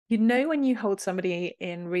You know, when you hold somebody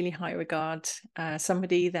in really high regard,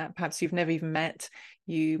 somebody that perhaps you've never even met,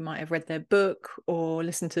 you might have read their book or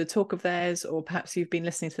listened to a talk of theirs, or perhaps you've been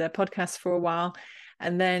listening to their podcast for a while,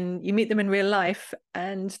 and then you meet them in real life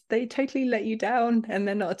and they totally let you down and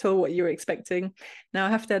they're not at all what you were expecting. Now, I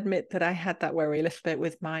have to admit that I had that worry a little bit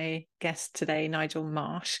with my guest today, Nigel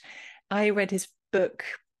March. I read his book,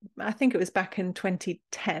 I think it was back in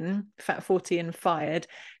 2010, Fat, 40 and Fired.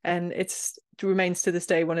 And it remains to this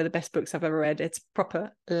day one of the best books I've ever read. It's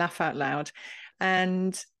proper laugh out loud.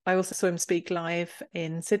 And I also saw him speak live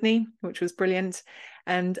in Sydney, which was brilliant.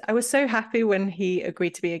 And I was so happy when he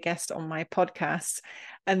agreed to be a guest on my podcast.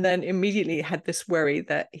 And then immediately had this worry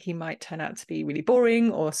that he might turn out to be really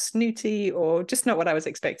boring or snooty or just not what I was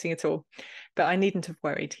expecting at all. But I needn't have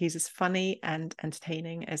worried. He's as funny and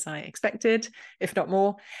entertaining as I expected, if not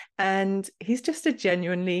more. And he's just a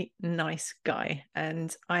genuinely nice guy.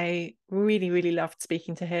 And I really, really loved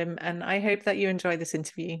speaking to him. And I hope that you enjoy this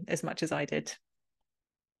interview as much as I did.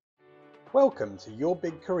 Welcome to Your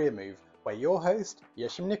Big Career Move, where your host,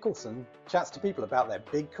 Yeshim Nicholson, chats to people about their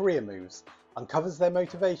big career moves, uncovers their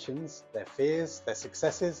motivations, their fears, their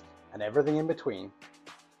successes, and everything in between.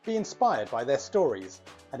 Be inspired by their stories,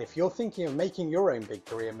 and if you're thinking of making your own big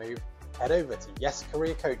career move, head over to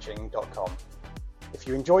yescareercoaching.com. If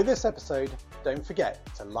you enjoy this episode, don't forget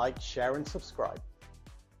to like, share, and subscribe.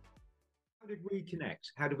 How did we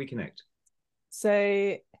connect?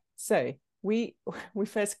 So we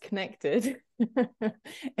first connected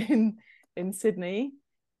in Sydney.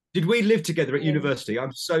 Did we live together at university?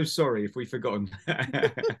 I'm so sorry if we've forgotten.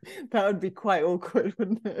 That would be quite awkward,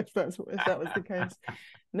 wouldn't it, if that was the case?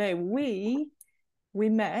 No, we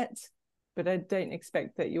met, but I don't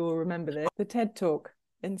expect that you'll remember this. The TED Talk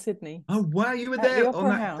in Sydney. Oh wow, you were there the on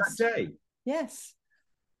that day. Yes.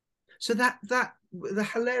 So the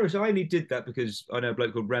hilarious. I only did that because I know a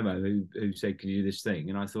bloke called Remo who said, "Can you do this thing?"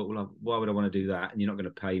 And I thought, well, why would I want to do that? And you're not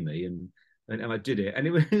going to pay me, and I did it, and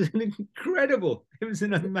it was incredible. It was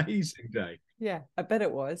an amazing day. Yeah, I bet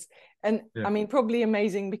it was. And yeah. I mean, probably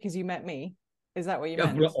amazing because you met me. Is that what you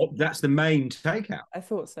meant? Well, that's the main takeout. I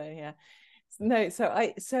thought so. Yeah. No, so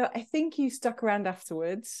I think you stuck around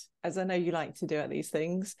afterwards, as I know you like to do at these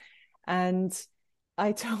things, and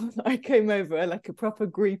I came over like a proper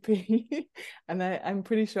groupie and I'm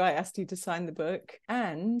pretty sure I asked you to sign the book.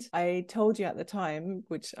 And I told you at the time,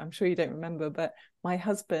 which I'm sure you don't remember, but my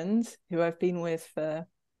husband, who I've been with for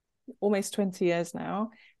almost 20 years now,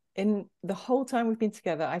 in the whole time we've been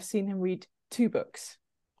together, I've seen him read 2 books.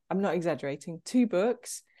 I'm not exaggerating, 2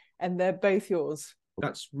 books, and they're both yours.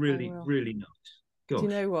 That's really, really nice. Gosh. Do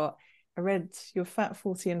you know what? I read your Fat,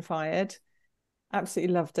 40 and Fired.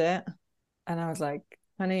 Absolutely loved it. And I was like,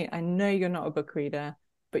 honey, I know you're not a book reader,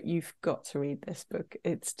 but you've got to read this book.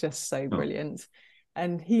 It's just so brilliant.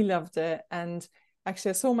 And he loved it. And actually,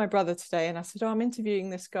 I saw my brother today and I said, I'm interviewing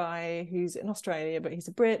this guy who's in Australia, but he's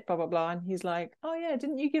a Brit, blah, blah, blah. And he's like, oh, yeah,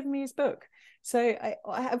 didn't you give me his book? So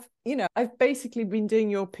I have, I've basically been doing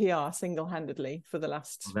your PR single-handedly for the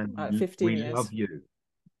last 15 years. We love you.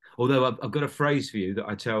 Although I've got a phrase for you that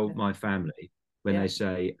I tell my family when they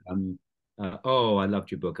say, oh, I loved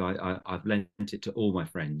your book. I've lent it to all my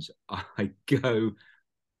friends. I go,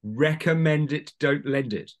 recommend it, don't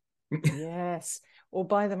lend it. Yes. Or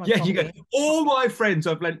buy them a copy. You go, all my friends,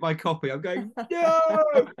 I've lent my copy. I'm going,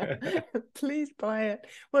 no! Please buy it.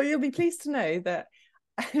 Well, you'll be pleased to know that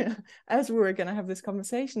as we were going to have this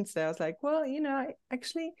conversation today, I was like, well,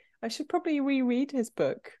 I should probably reread his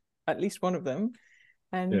book, at least one of them.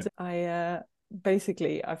 And I've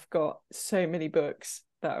got so many books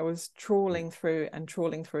that I was trawling through, and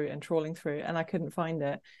I couldn't find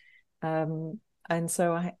it. And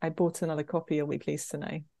so I bought another copy, you'll be pleased to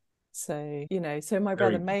know. So, so my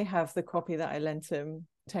brother may have the copy that I lent him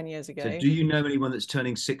 10 years ago. So do you know anyone that's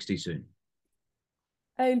turning 60 soon?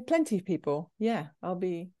 Plenty of people. Yeah,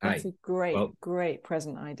 that's a great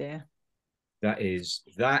present idea. That is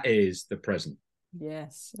the present.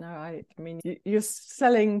 Yes. No, I mean, you're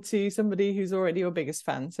selling to somebody who's already your biggest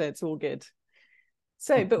fan, so it's all good.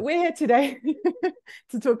 So, but we're here today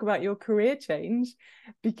to talk about your career change,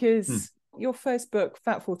 because your first book,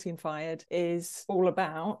 Fat, 40 and Fired, is all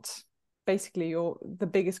about basically the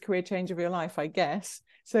biggest career change of your life, I guess.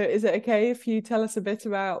 So is it okay if you tell us a bit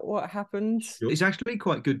about what happened? It's actually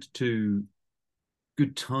quite good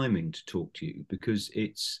timing to talk to you, because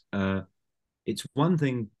it's one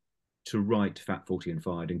thing to write Fat, 40 and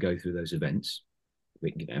Fired and go through those events,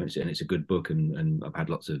 and it's a good book, and I've had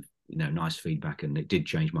lots of nice feedback, and it did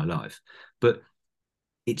change my life. But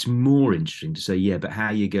it's more interesting to say, but how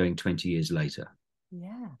are you going 20 years later?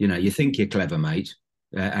 Yeah. You think you're clever, mate,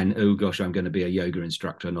 and oh gosh, I'm going to be a yoga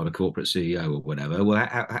instructor, not a corporate CEO or whatever.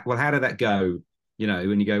 Well, how did that go? You know,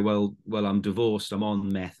 when you go, well, I'm divorced, I'm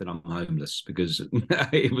on meth, and I'm homeless because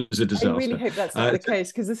it was a disaster. I really hope that's not the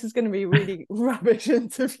case, because this is going to be a really rubbish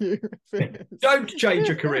interview. Don't change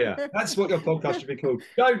your career. That's what your podcast should be called.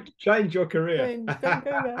 Don't change your career. Don't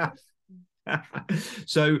go there.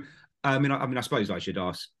 So, I suppose I should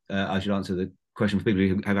answer the question for people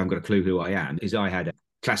who haven't got a clue who I am. Is I had a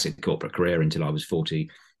classic corporate career until I was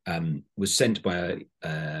 40. Was sent by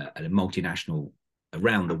a multinational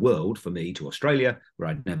around the world for me to Australia, where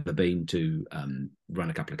I'd never been, to run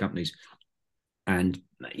a couple of companies. And,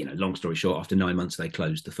 long story short, after 9 months, they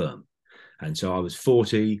closed the firm. And so I was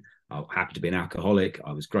 40. I happened to be an alcoholic.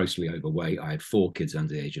 I was grossly overweight. I had 4 kids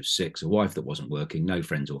under the age of 6, a wife that wasn't working, no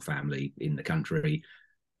friends or family in the country.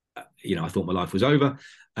 I thought my life was over.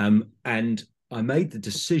 And I made the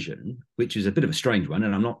decision, which is a bit of a strange one,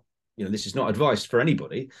 and I'm not, this is not advice for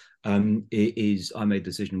anybody. I made the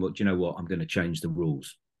decision, well, do you know what? I'm going to change the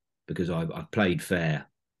rules, because I've played fair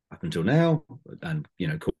up until now, and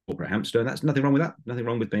corporate hamster. And that's nothing wrong with that. Nothing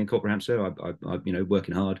wrong with being a corporate hamster. I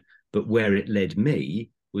working hard, but where it led me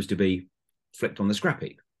was to be flicked on the scrap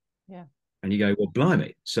heap. Yeah. And you go, well,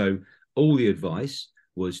 blimey. So all the advice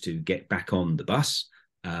was to get back on the bus.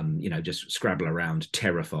 Just scrabble around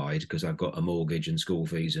terrified because I've got a mortgage and school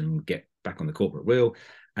fees, and get back on the corporate wheel.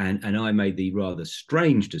 And I made the rather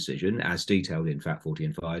strange decision, as detailed in Fat 40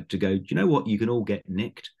 and Fired, to go, do you know what? You can all get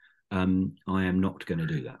nicked. I am not going to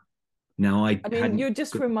do that. Now, you're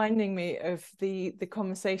just reminding me of the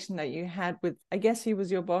conversation that you had with, I guess he was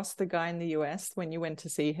your boss, the guy in the US, when you went to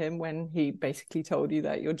see him, when he basically told you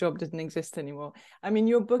that your job didn't exist anymore.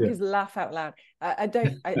 Your book is laugh out loud.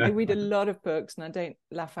 I read a lot of books, and I don't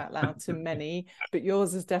laugh out loud to many, but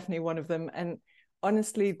yours is definitely one of them. And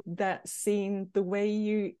honestly, that scene, the way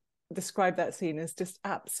you describe that scene, is just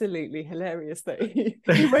absolutely hilarious, that he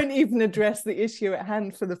won't even address the issue at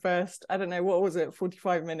hand for the first, I don't know, what was it,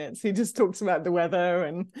 45 minutes. He just talks about the weather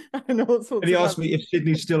and all sorts. And he asked me if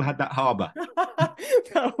Sydney still had that harbour.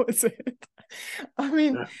 That was it.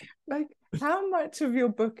 How much of your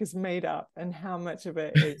book is made up, and how much of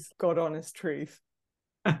it is God honest truth?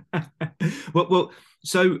 well,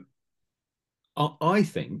 so I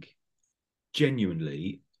think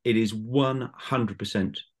genuinely it is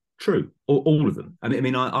 100% true, all of them.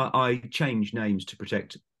 I change names to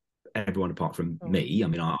protect everyone apart from me.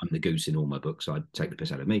 I'm the goose in all my books, so I take the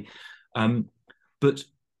piss out of me. But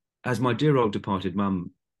as my dear old departed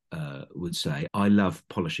mum would say, I love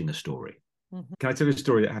polishing a story. Mm-hmm. Can I tell you a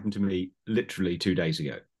story that happened to me literally 2 days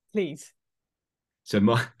ago? Please. So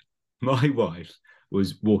my wife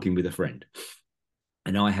was walking with a friend,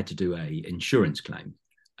 and I had to do a insurance claim.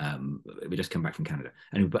 We just come back from Canada,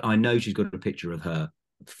 but I know she's got a picture of her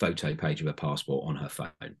photo page of her passport on her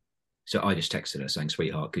phone. So I just texted her saying,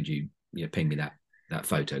 sweetheart, could you ping me that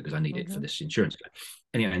photo, because I need it for this insurance claim.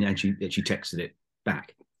 Anyway, and she texted it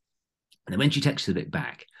back. And then when she texted it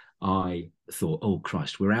back, I thought, oh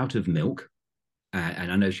Christ, we're out of milk.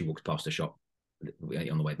 And I know she walks past the shop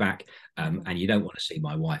on the way back, and you don't want to see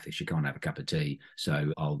my wife if she can't have a cup of tea,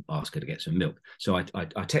 so I'll ask her to get some milk. So I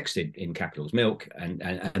texted in capitals milk and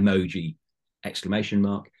emoji exclamation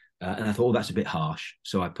mark, and I thought, oh, that's a bit harsh,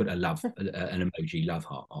 so I put an emoji love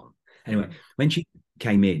heart on. Anyway, when she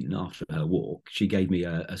came in after her walk, she gave me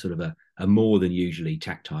a sort of a more than usually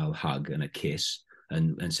tactile hug and a kiss,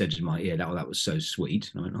 and said to my ear, that was so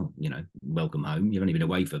sweet. And I went, oh, welcome home. You've only been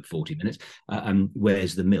away for 40 minutes.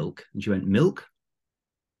 Where's the milk? And she went, milk?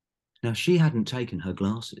 Now, she hadn't taken her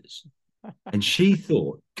glasses. And she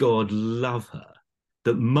thought, God love her,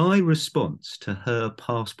 that my response to her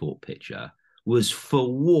passport picture was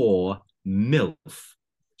for war MILF.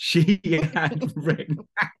 She had written...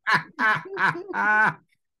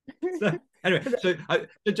 Anyway, so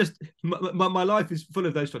my life is full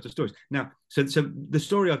of those sorts of stories. Now, so the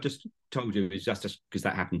story I've just told you is just because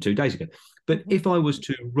that happened 2 days ago. But if I was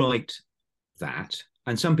to write that,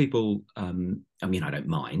 and some people, I don't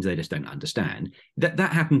mind, they just don't understand, that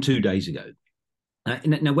happened 2 days ago.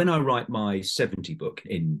 Now, when I write my 70 book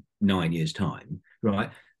in 9 years' time, right,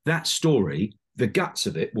 that story, the guts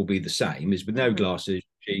of it will be the same, is with no glasses.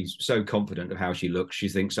 She's so confident of how she looks. She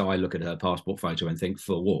thinks, I look at her passport photo and think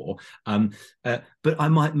for war. But I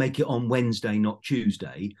might make it on Wednesday, not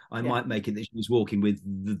Tuesday. I might make it that she was walking with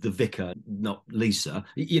the vicar, not Lisa,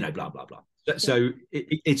 blah, blah, blah. So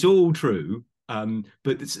it's all true.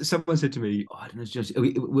 But someone said to me, I don't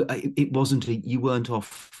know, it wasn't, you weren't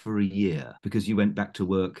off for a year because you went back to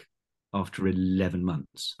work after 11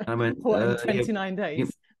 months. I went, 29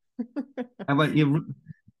 days. I went,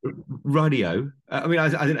 radio. I mean,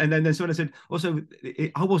 and then someone said, also,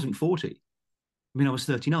 I wasn't 40. I mean, I was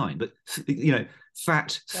 39, but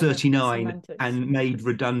fat 39 and made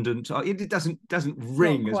redundant. It doesn't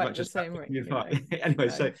ring as much as same ring. Anyway, no.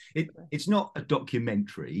 So it's not a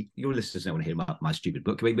documentary. Your listeners don't want to hear my stupid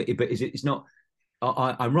book, but it's not.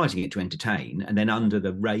 I'm writing it to entertain, and then under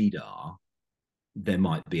the radar, there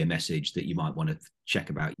might be a message that you might want to check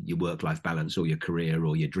about your work-life balance or your career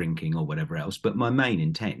or your drinking or whatever else. But my main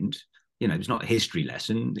intent, it's not a history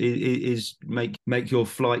lesson, is make your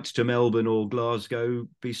flight to Melbourne or Glasgow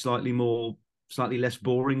be slightly less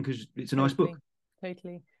boring because it's a nice book.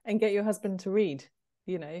 Totally. And get your husband to read,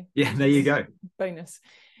 Yeah, there you go. Bonus.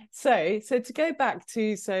 So to go back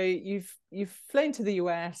to, you've flown to the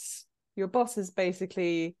US, your boss is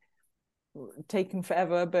basically taken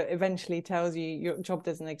forever, but eventually tells you your job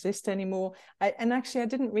doesn't exist anymore. And actually, I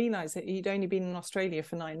didn't realize that you'd only been in Australia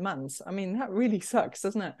for 9 months. I mean, that really sucks,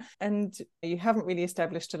 doesn't it? And you haven't really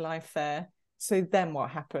established a life there. So then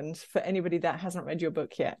what happened for anybody that hasn't read your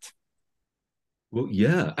book yet? Well,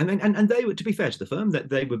 yeah. And they were, to be fair to the firm, that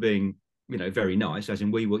they were being, very nice, as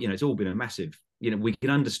in we were, it's all been a massive, we can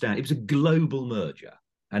understand it was a global merger.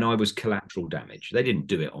 And I was collateral damage. They didn't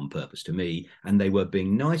do it on purpose to me, and they were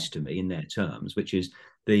being nice to me in their terms, which is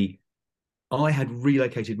I had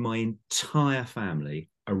relocated my entire family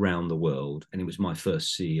around the world, and it was my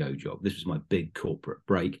first CEO job. This was my big corporate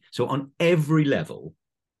break. So on every level,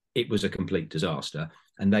 it was a complete disaster.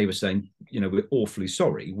 And they were saying, we're awfully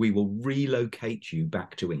sorry. We will relocate you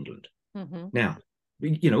back to England. Mm-hmm. Now,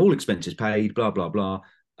 all expenses paid, blah, blah, blah,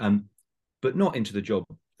 but not into the job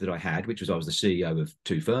that I had, which was I was the CEO of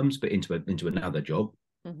 2 firms, but into another job.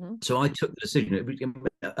 Mm-hmm. So I took the decision. It was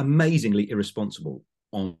amazingly irresponsible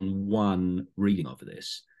on one reading of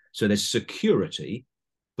this. So there's security,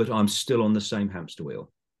 but I'm still on the same hamster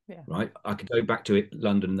wheel. Yeah. Right. I could go back to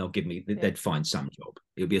London and they'll give me, they'd find some job.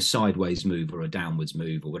 It'll be a sideways move or a downwards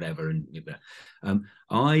move or whatever. And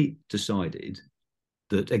I decided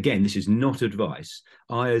that, again, this is not advice.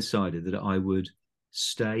 I decided that I would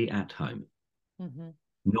stay at home. Mm-hmm.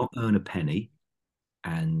 Not earn a penny,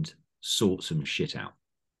 and sort some shit out.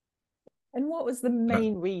 And what was the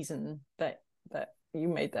main reason that you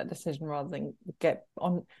made that decision rather than get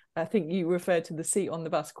on? I think you referred to the seat on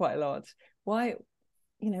the bus quite a lot. Why?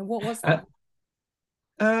 What was that?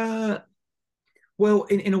 Well,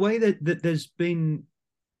 in a way that there's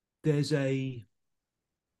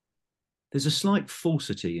a slight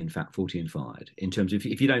falsity in Fat, 40 and Fired, in terms of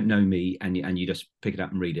if you don't know me and you just pick it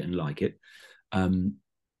up and read it and like it.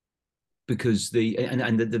 Because the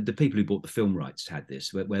people who bought the film rights had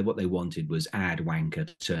this, where what they wanted was ad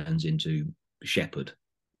wanker turns into shepherd.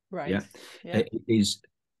 Right. Yeah. It is.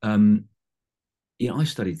 I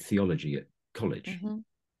studied theology at college. Mm-hmm.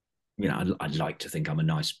 I'd like to think I'm a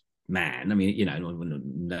nice man. I mean,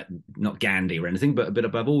 not Gandhi or anything,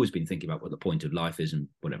 but I've always been thinking about what the point of life is and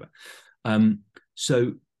whatever.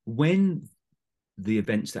 So when the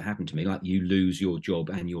events that happen to me, like you lose your job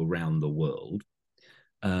and you're around the world,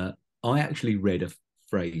 I actually read a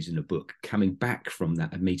phrase in a book coming back from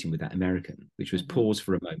a meeting with that American, which was, mm-hmm. Pause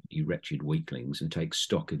for a moment, you wretched weaklings, and take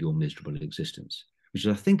stock of your miserable existence, which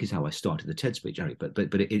I think is how I started the TED speech, Harry. But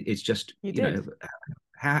it's just,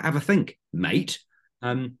 have a think, mate.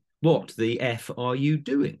 What the F are you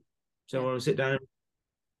doing? So I want to sit down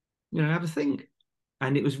and, have a think.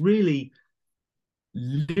 And it was really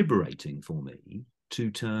liberating for me to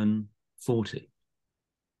turn 40.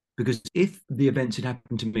 Because if the events had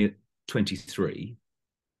happened to me at 23,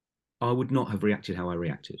 I would not have reacted how I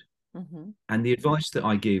reacted. Mm-hmm. And the advice that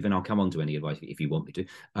I give, and I'll come on to any advice if you want me to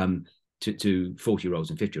 40-year-olds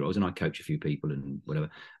and 50-year-olds, and I coach a few people and whatever,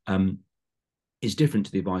 is different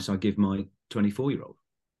to the advice I give my 24-year-old.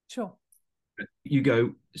 Sure. You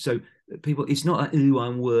go, so people, it's not like, ooh,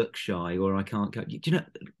 I'm work shy or I can't cope.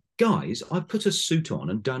 Guys, I've put a suit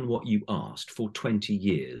on and done what you asked for 20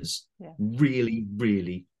 years, really,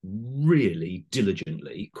 really, really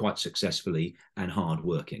diligently, quite successfully and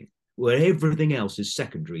hardworking, where everything else is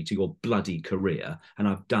secondary to your bloody career. And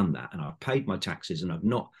I've done that, and I've paid my taxes, and I've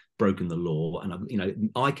not broken the law.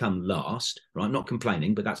 And I come last, right? I'm not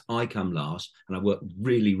complaining, but I come last, and I work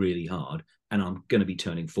really, really hard, and I'm going to be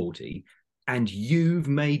turning 40, and you've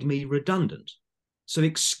made me redundant. So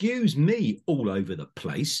excuse me all over the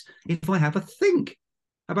place if I have a think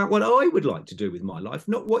about what I would like to do with my life,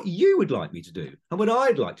 not what you would like me to do. And what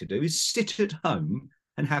I'd like to do is sit at home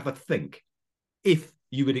and have a think, if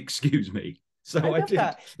you would excuse me. So I did.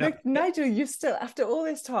 That. Look, Nigel, you're still, after all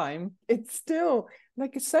this time, it's still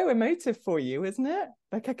like, it's so emotive for you, isn't it?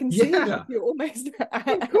 Like I can see like you're almost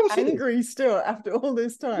angry still after all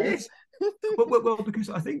this time. Yes. Well, because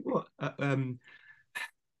I think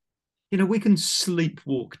we can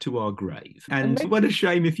sleepwalk to our grave, and what a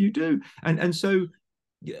shame if you do. And so,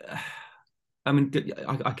 yeah, I mean,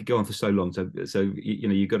 I could go on for so long. So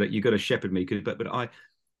you got to shepherd me, but I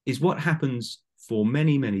is what happens for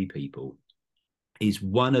many people is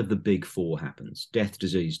one of the big four happens: death,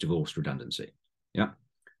 disease, divorce, redundancy. Yeah,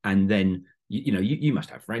 and then you must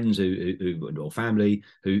have friends who or family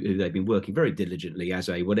who they've been working very diligently as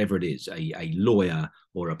a whatever it is, a lawyer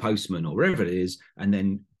or a postman or wherever it is, and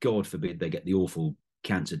then God forbid they get the awful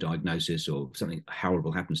cancer diagnosis or something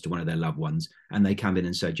horrible happens to one of their loved ones, and they come in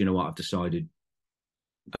and say, do you know what, I've decided,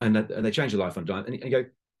 and they change their life on time, and you go,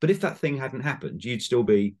 but if that thing hadn't happened, you'd still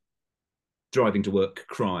be driving to work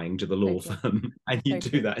crying to the law firm, and you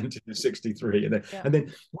do that until you're 63, and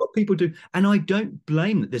then what people do, and I don't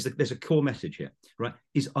blame them. There's a core message here, right?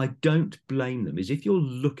 Is I don't blame them. Is if you're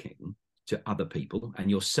looking to other people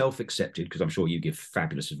and you're self-accepted, because I'm sure you give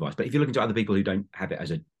fabulous advice, but if you're looking to other people who don't have it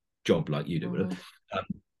as a job like you do,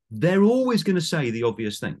 they're always going to say the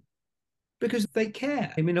obvious thing, because they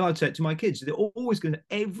care. I mean, I'd say it to my kids. They're always going to,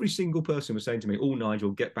 every single person was saying to me, oh, Nigel,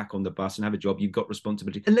 get back on the bus and have a job. You've got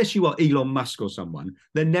responsibility. Unless you are Elon Musk or someone,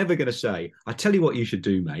 they're never going to say, I tell you what you should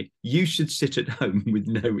do, mate. You should sit at home with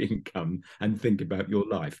no income and think about your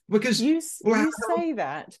life. Because you say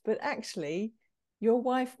that, but actually your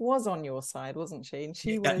wife was on your side, wasn't she? And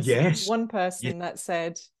she was one person that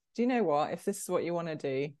said, do you know what? If this is what you want to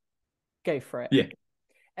do, go for it. Yeah.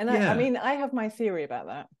 And I mean, I have my theory about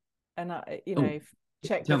that. And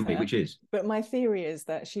check tell me which is. But my theory is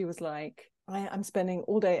that she was like, I'm spending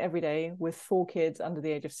all day every day with 4 kids under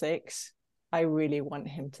the age of 6. I really want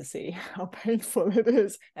him to see how painful it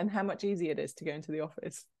is and how much easier it is to go into the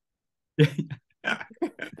office.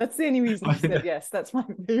 That's the only reason she said yes. That's my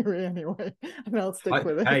theory anyway, and I'll stick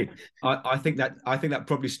with it. Hey, I think that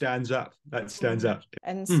probably stands up. That stands up.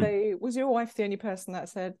 And so, was your wife the only person that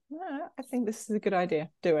said, I think this is a good idea,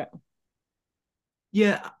 do it?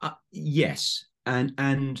 Yeah, yes, and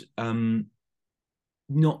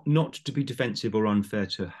not to be defensive or unfair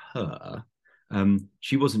to her,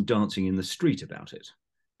 she wasn't dancing in the street about it.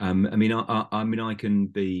 I mean, I can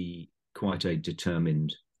be quite a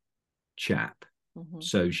determined chap,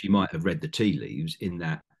 so she might have read the tea leaves in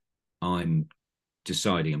that I'm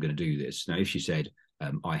deciding I'm going to do this. Now, if she said,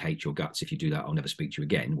 I hate your guts, if you do that, I'll never speak to you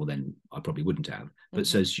again, well, then I probably wouldn't have. But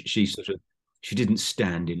so she didn't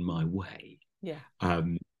stand in my way. Yeah.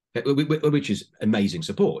 Which is amazing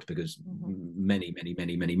support, because many people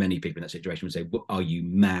in that situation would say, well, are you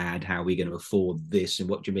mad? How are we going to afford this? And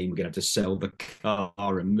what do you mean we're going to have to sell the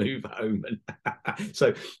car and move home? And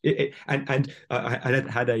so I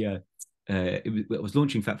had it was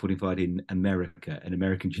launching Fat 45 in America, an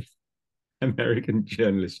American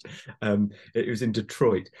journalist, it was in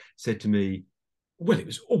Detroit, said to me, well, it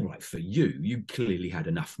was all right for you. You clearly had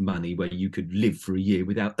enough money where you could live for a year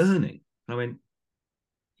without earning. I went,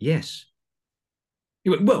 yes. He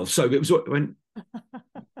went, well, so it was what I went,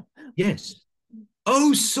 yes.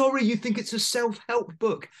 Oh, sorry, you think it's a self-help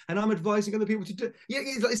book and I'm advising other people to do. Yeah,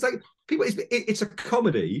 it's like people, it's a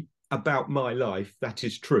comedy about my life, that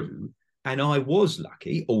is true. And I was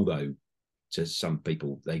lucky, although to some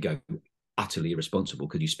people they go utterly irresponsible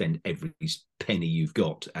because you spend every penny you've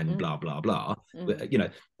got and blah, blah, blah. But,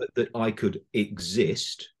 that I could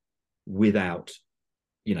exist without,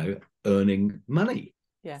 earning money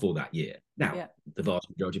for that year. Now, the vast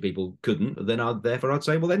majority of people couldn't. Then therefore I'd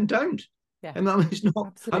say, well, then don't. Yeah, and it's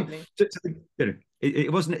not. Absolutely.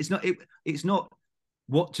 It wasn't. It's not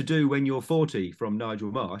what to do when you're 40 from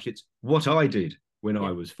Nigel March. It's what I did when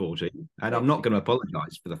I was 40, and I'm not going to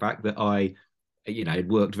apologise for the fact that I,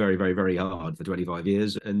 worked very, very, very hard for 25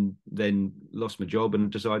 years and then lost my job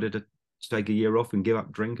and decided to take a year off and give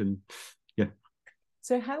up drink and.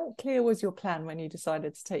 So how clear was your plan when you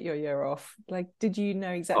decided to take your year off? Like, did you know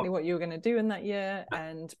exactly what you were going to do in that year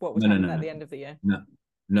and what would happen at the end of the year? No.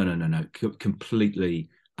 Completely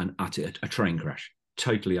and utter a train crash.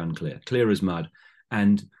 Totally unclear. Clear as mud.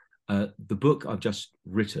 And the book I've just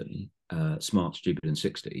written, Smart, Stupid and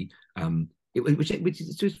 60, which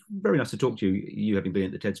is just very nice to talk to you having been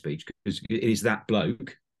at the TED speech, because it is that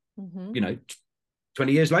bloke,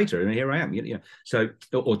 20 years later, and here I am, so,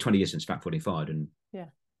 or 20 years since Fat 45, and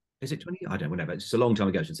is it 20? I don't know, whatever. It's a long time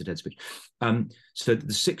ago since the TED speech. So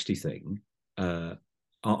the 60 thing,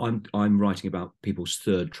 I'm writing about people's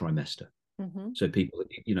third trimester. So people,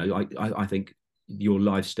 I think your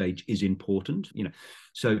life stage is important,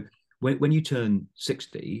 So when you turn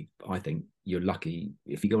 60, I think you're lucky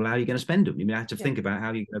if you go, well, how are you going to spend them? You have to think about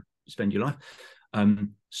how you're going to spend your life.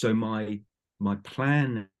 So my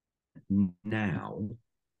plan now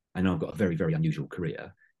and I've got a very, very unusual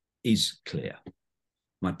career, is clear.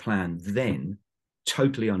 My plan then,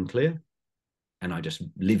 totally unclear, and I just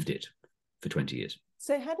lived it for 20 years.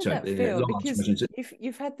 So how did that feel? Because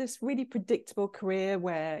you've had this really predictable career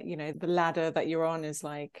where, you know, the ladder that you're on is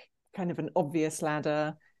like kind of an obvious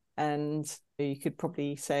ladder, and you could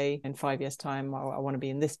probably say in 5 years' time, I want to be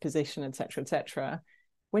in this position, etc., etc.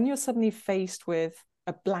 When you're suddenly faced with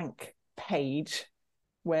a blank page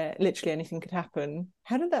where literally anything could happen,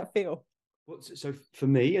 how did that feel? Well, so for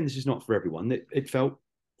me, and this is not for everyone, it felt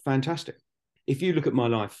fantastic. If you look at my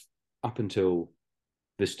life up until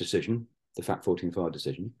this decision, the Fat 14-5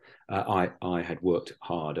 decision, I had worked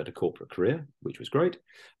hard at a corporate career, which was great.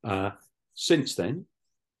 Since then,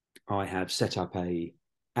 I have set up a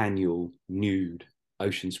annual nude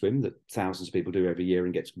ocean swim that thousands of people do every year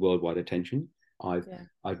and gets worldwide attention. I've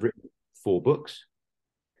written 4 books.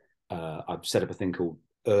 I've set up a thing called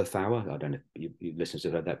Earth Hour. I don't know if you listeners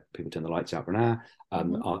have heard that. People turn the lights out for an hour.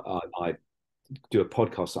 I do a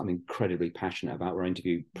podcast that I'm incredibly passionate about, where I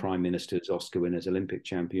interview prime ministers, Oscar winners, Olympic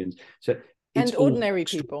champions. So it's and ordinary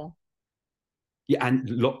people. Yeah, and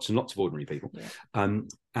lots of ordinary people. Yeah.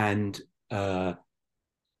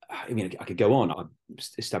 I mean, I could go on. I've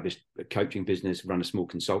established a coaching business, run a small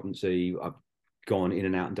consultancy. I've gone in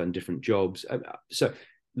and out and done different jobs. So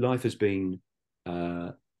life has been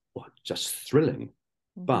just thrilling.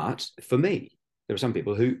 Mm-hmm. But for me, there are some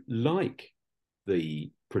people who like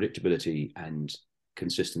the predictability and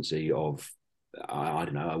consistency of, I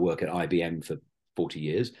don't know, I work at IBM for 40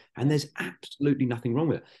 years, and there's absolutely nothing wrong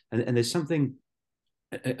with it. And there's something,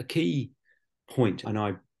 a key point, and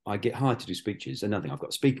I get hired to do speeches. Another thing, I've got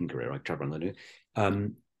a speaking career, I travel on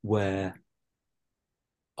the where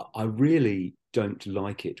I really don't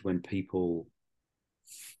like it when people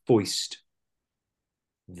foist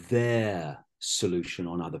their solution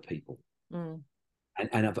on other people. Mm.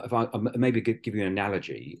 And if I maybe give you an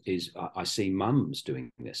analogy, is I see mums doing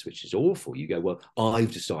this, which is awful. You go, well,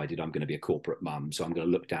 I've decided I'm going to be a corporate mum, so I'm going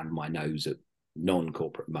to look down my nose at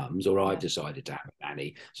non-corporate mums, or I've decided to have a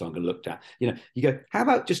nanny, so I'm going to look down. You go, how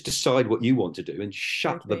about just decide what you want to do and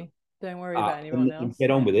shut don't worry about anyone else. And get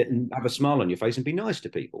on with it and have a smile on your face and be nice to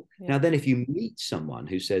people. Yeah. Now, then if you meet someone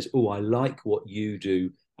who says, oh, I like what you do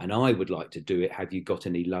and I would like to do it, have you got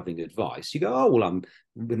any loving advice? You go, oh, well,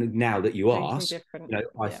 now that you ask,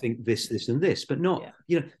 I think this, and this, but not,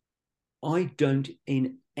 I don't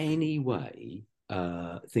in any way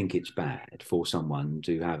think it's bad for someone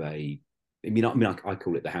to have I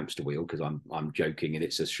call it the hamster wheel because I'm joking and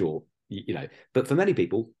it's a short, but for many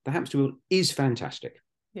people, the hamster wheel is fantastic.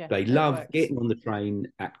 Yeah, they love getting on the train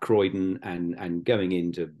at Croydon and going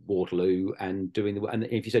into Waterloo and doing and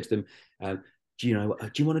if you said to them, do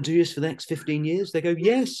you want to do this for the next 15 years? They go,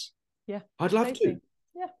 yes. Yeah. I'd love to.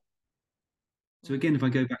 Yeah. So again, if I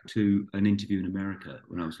go back to an interview in America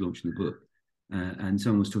when I was launching the book, and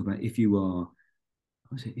someone was talking about if you were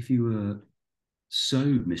so,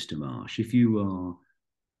 Mr. Marsh, if you are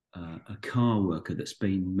a car worker that's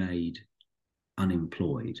been made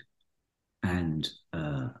unemployed and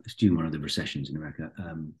it's during one of the recessions in America,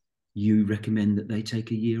 you recommend that they take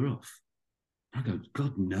a year off. I go,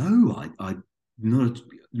 God, no, I'd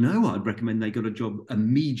recommend they got a job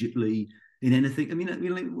immediately in anything. I mean,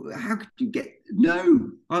 how could you get? No,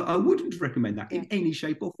 I wouldn't recommend that in any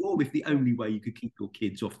shape or form. If the only way you could keep your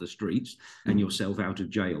kids off the streets and yourself out of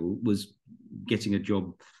jail was getting a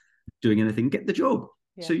job, doing anything, get the job.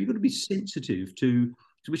 Yeah. So you've got to be sensitive to,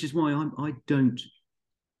 which is why I don't.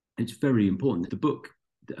 It's very important. The book,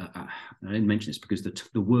 I didn't mention this because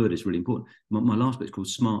the word is really important. My last book is called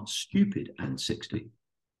Smart, Stupid, and 60.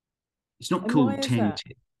 It's not called 10 tips.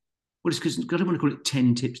 Well, it's because I don't want to call it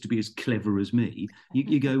 10 tips to be as clever as me.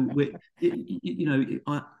 You go,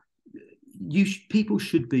 people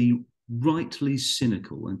should be rightly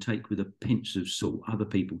cynical and take with a pinch of salt other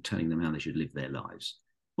people telling them how they should live their lives.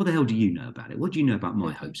 What the hell do you know about it? What do you know about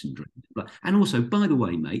my hopes and dreams? And also, by the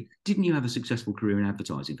way, mate, didn't you have a successful career in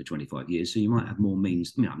advertising for 25 years? So you might have more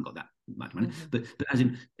means. I haven't got that much money, but as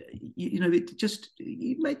in,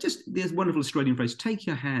 there's a wonderful Australian phrase, take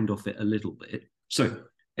your hand off it a little bit. So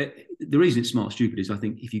the reason it's smart, stupid is I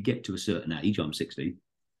think if you get to a certain age, I'm 60,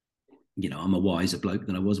 I'm a wiser bloke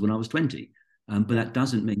than I was when I was 20. But that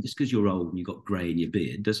doesn't mean, just because you're old and you've got grey in your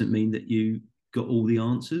beard, doesn't mean that you got all the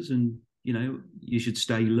answers, and you should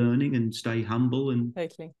stay learning and stay humble. And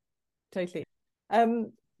totally.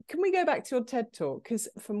 Can we go back to your TED Talk? Because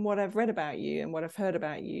from what I've read about you and what I've heard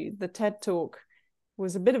about you, the TED Talk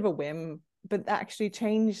was a bit of a whim, but actually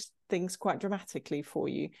changed things quite dramatically for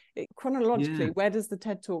you. Chronologically, where does the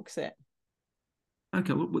TED Talk sit?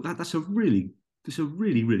 Okay, well, that's a really It's a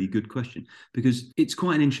really, really good question, because it's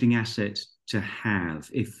quite an interesting asset to have.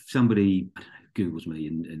 If somebody, I don't know, Googles me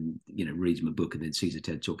and reads my book and then sees a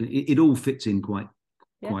TED talk, it all fits in quite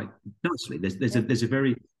nicely. There's a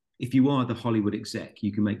very, if you are the Hollywood exec,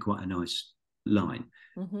 you can make quite a nice line.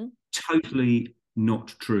 Mm-hmm. Totally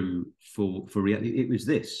not true for reality. It was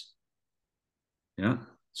this, yeah.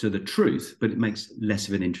 So the truth, but it makes less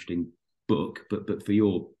of an interesting book. But for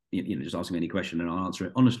your, just ask me any question and I'll answer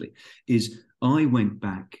it honestly. Is I went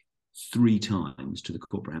back 3 times to the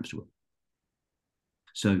corporate hamster wheel.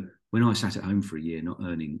 So when I sat at home for a year not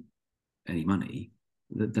earning any money,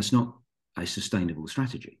 that's not a sustainable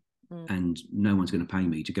strategy. And no one's going to pay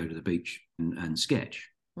me to go to the beach and sketch.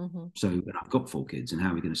 Mm-hmm. So I've got 4 kids, and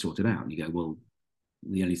how are we going to sort it out? And you go, well,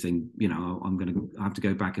 the only thing, I have to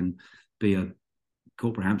go back and be a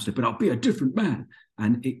corporate hamster, but I'll be a different man.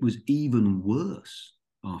 And it was even worse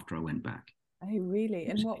after I went back. Oh, really?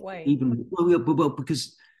 In what way? Well,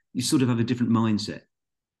 because you sort of have a different mindset.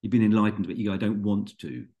 You've been enlightened, but you go, I don't want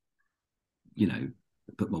to,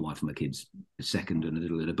 put my wife and my kids second and a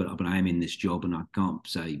little, but I am in this job and I can't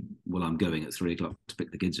say, well, I'm going at 3 o'clock to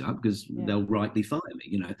pick the kids up because they'll rightly fire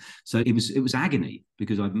me, So it was agony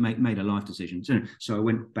because I made a life decision. So I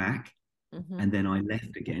went back and then I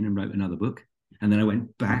left again and wrote another book. And then I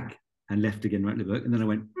went back and left again, wrote another book. And then I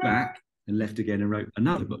went back and left again and wrote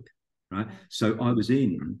another book, right? So I was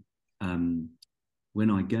in, when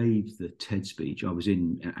I gave the TED speech, I was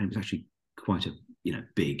in, and it was actually quite a,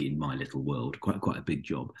 big in my little world, quite a big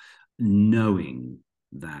job, knowing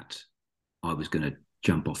that I was going to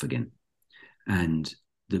jump off again. And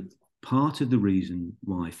the part of the reason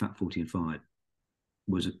why Fat 40 and Fired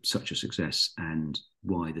was such a success, and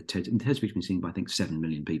why the TED speech has been seen by, I think, 7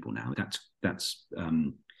 million people now. That's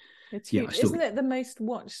it's huge. Isn't it the most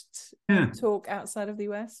watched talk outside of the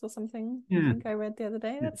US or something? I think I read the other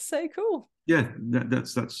day. That's so cool. Yeah,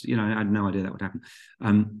 that's I had no idea that would happen.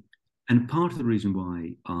 And part of the reason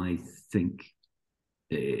why I think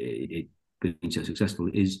it been so successful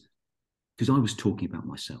is because I was talking about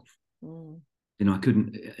myself. I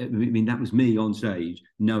couldn't. I mean, that was me on stage,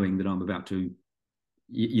 knowing that I'm about to,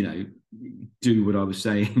 do what I was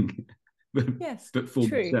saying, but for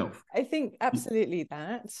myself. I think absolutely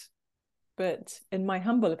that. But in my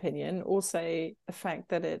humble opinion, also the fact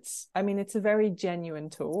that it's a very genuine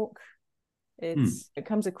talk. It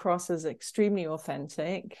comes across as extremely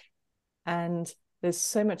authentic, and there's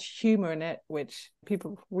so much humor in it, which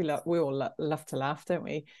we all love to laugh, don't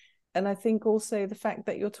we? And I think also the fact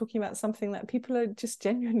that you're talking about something that people are just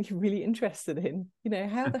genuinely really interested in.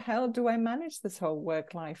 How the hell do I manage this whole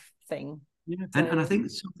work-life thing? Yeah, and I think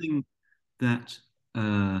it's something that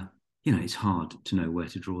it's hard to know where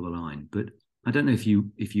to draw the line. But I don't know if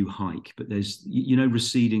you hike, but there's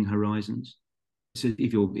receding horizons. So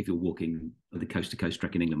if you're walking the coast to coast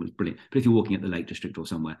trek in England, it's brilliant. But if you're walking at the Lake District or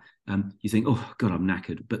somewhere, you think, oh God, I'm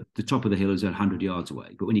knackered. But the top of the hill is 100 yards away.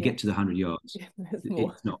 But when you get to the 100 yards,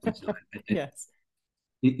 it's not. Yes.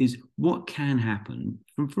 It is what can happen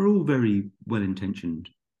for all very well-intentioned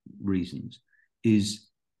reasons. Is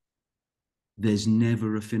there's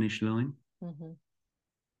never a finish line. Mm-hmm.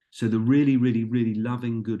 So the really, really, really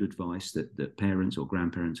loving, good advice that parents or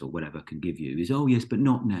grandparents or whatever can give you is, oh yes, but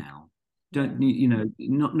not now. Don't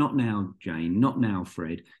not now, Jane. Not now,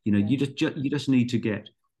 Fred. You just need to get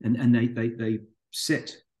and they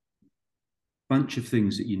set a bunch of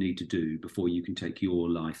things that you need to do before you can take your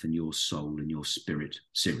life and your soul and your spirit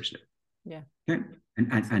seriously. Yeah. Okay.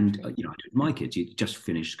 And I do my kids. You just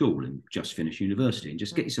finish school and just finish university and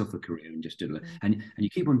just get yourself a career and just do it. And you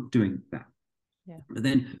keep on doing that. Yeah. But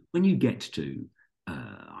then when you get to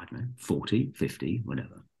I don't know, 40, 50,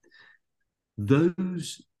 whatever,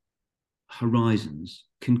 those horizons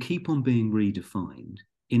can keep on being redefined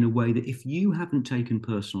in a way that if you haven't taken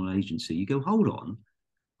personal agency, you go, hold on,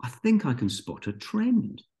 I think I can spot a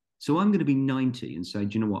trend. So I'm going to be 90 and say,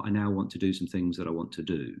 do you know what? I now want to do some things that I want to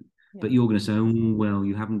do. Yeah. But you're going to say, oh, well,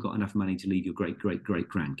 you haven't got enough money to leave your great, great, great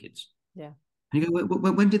grandkids. Yeah. And you go,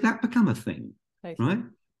 well, when did that become a thing? Totally. Right?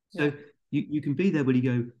 So you can be there, but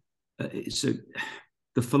you go, so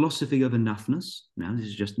the philosophy of enoughness, now this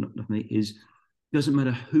is just not me, is doesn't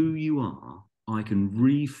matter who you are, I can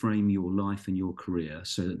reframe your life and your career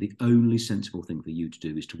so that the only sensible thing for you to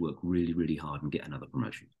do is to work really, really hard and get another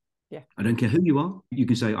promotion. Yeah. I don't care who you are. You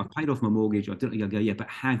can say, I've paid off my mortgage. I don't. You go, yeah, but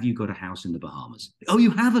have you got a house in the Bahamas? Oh,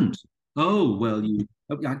 you haven't. Oh, well, you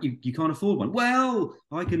can't afford one. Well,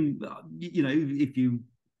 I can, if you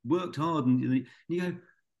worked hard and you go,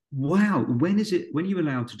 wow, when you're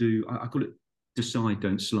allowed to do, I call it decide,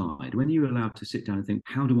 don't slide. When you're allowed to sit down and think,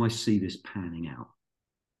 how do I see this panning out?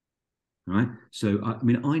 Right. So,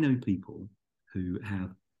 I know people who have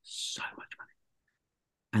so much money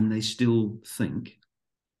and they still think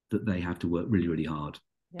that they have to work really, really hard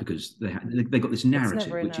because they got this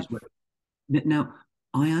narrative, which is now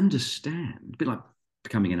I understand, a bit like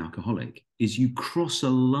becoming an alcoholic, is you cross a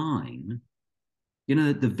line, you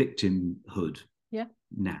know, the victimhood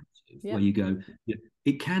narrative, where you go,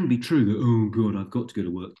 it can be true that, oh God, I've got to go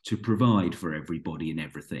to work to provide for everybody and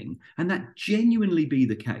everything. And that genuinely be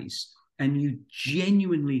the case. And you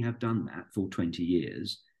genuinely have done that for 20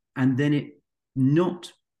 years. And then it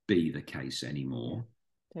not be the case anymore.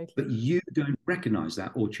 Yeah, totally. But you don't recognize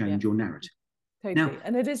that or change your narrative. Totally. Now,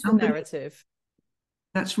 and it is the narrative.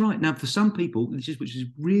 That's right. Now, for some people, which is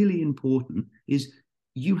really important, is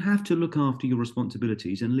you have to look after your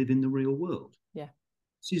responsibilities and live in the real world. Yeah.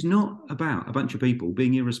 This is not about a bunch of people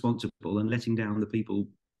being irresponsible and letting down the people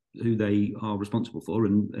who they are responsible for.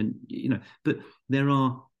 And you know, but there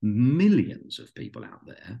are millions of people out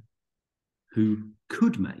there who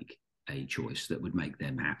could make a choice that would make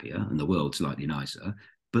them happier and the world slightly nicer,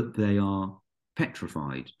 but they are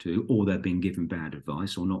petrified to, or they're being given bad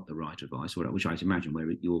advice or not the right advice, or which I imagine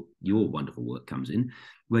where your wonderful work comes in,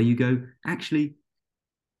 where you go, actually,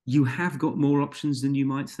 you have got more options than you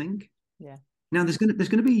might think. Yeah. Now there's going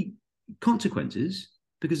to be consequences,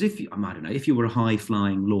 because if you, I don't know, if you were a high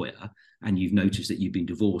flying lawyer and you've noticed that you've been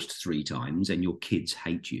divorced 3 times and your kids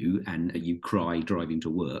hate you and you cry driving to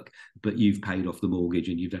work, but you've paid off the mortgage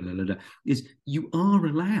and you've is you are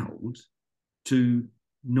allowed to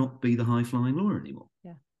not be the high flying lawyer anymore.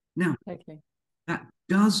 Yeah. Now, totally. That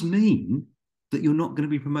does mean that you're not going to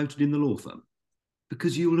be promoted in the law firm,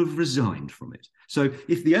 because you will have resigned from it. So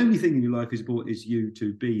if the only thing in your life is you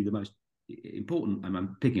to be the most important, and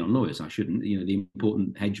I'm picking on lawyers, I shouldn't, you know, the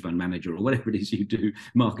important hedge fund manager or whatever it is you do,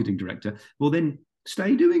 marketing director, well then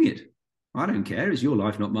stay doing it. I don't care. It's your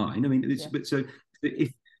life, not mine. I mean, but so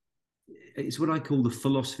if it's what I call the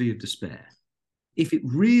philosophy of despair. If it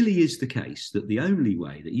really is the case that the only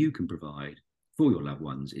way that you can provide for your loved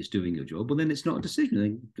ones is doing your job, well then it's not a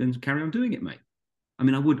decision. Then carry on doing it, mate. I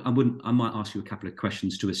mean, I might ask you a couple of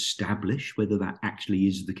questions to establish whether that actually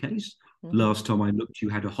is the case. Mm-hmm. Last time I looked, you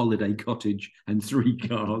had a holiday cottage and 3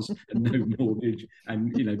 cars and no mortgage.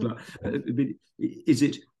 And, you know, is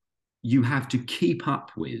it you have to keep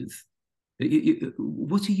up with?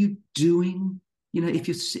 What are you doing? You know, if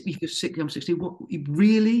you're sick, I'm 60,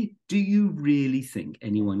 do you really think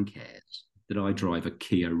anyone cares that I drive a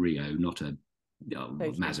Kia Rio, not a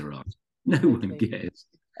Maserati? No one cares.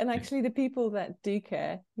 And actually, the people that do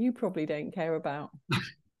care, you probably don't care about.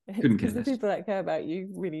 Couldn't care less. The people that care about you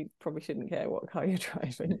really probably shouldn't care what car you're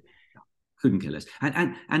driving. Couldn't care less.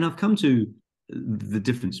 And I've come to the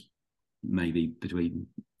difference maybe between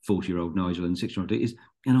 40-year-old Nigel and 60-year-old is,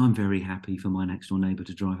 and I'm very happy for my next door neighbour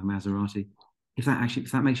to drive a Maserati. If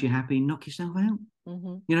that makes you happy, knock yourself out.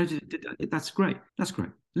 Mm-hmm. You know, that's great. That's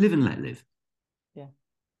great. Live and let live. Yeah.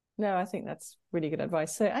 No, I think that's really good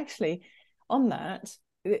advice. So actually, on that,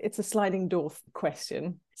 it's a sliding door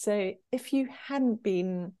question. So if you hadn't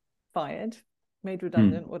been fired, made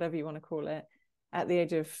redundant, whatever you want to call it, at the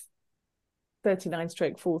age of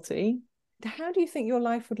 39/40, how do you think your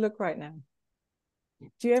life would look right now?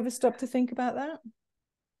 Do you ever stop to think about that?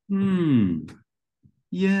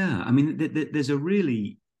 Yeah. I mean, there's a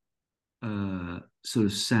really sort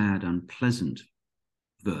of sad, unpleasant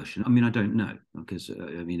version. I mean, I don't know, because,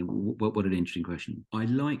 I mean, what an interesting question. I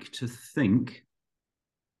like to think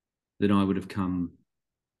that I would have come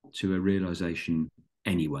to a realization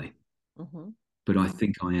anyway. Mm-hmm. But I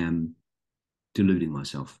think I am deluding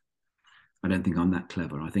myself. I don't think I'm that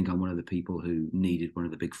clever. I think I'm one of the people who needed one of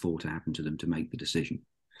the big 4 to happen to them to make the decision.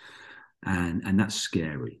 And that's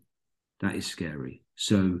scary. That is scary.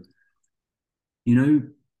 So, you know,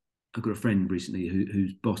 I've got a friend recently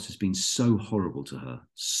whose boss has been so horrible to her,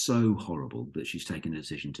 so horrible that she's taken a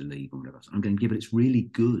decision to leave or whatever. I'm going, yeah, but it's really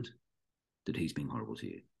good that he's been horrible to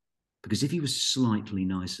you. Because if he was slightly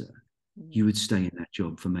nicer, you would stay in that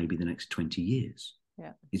job for maybe the next 20 years.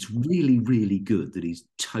 Yeah. It's really, really good that he's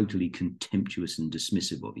totally contemptuous and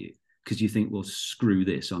dismissive of you, because you think, well, screw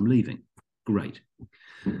this, I'm leaving. Great.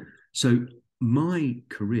 So my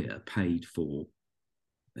career paid for,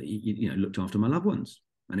 you know, looked after my loved ones,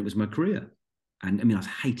 and it was my career. And I mean, I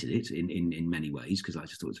hated it in many ways, because I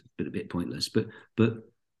just thought it was a bit pointless, but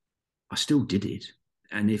I still did it.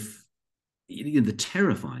 And if, you know, the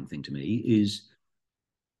terrifying thing to me is,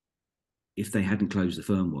 if they hadn't closed the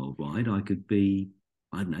firm worldwide, I could be,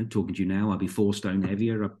 I don't know, talking to you now, I'd be 4 stone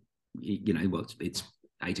heavier. You know, well, it's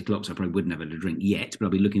 8 o'clock, so I probably wouldn't have had a drink yet, but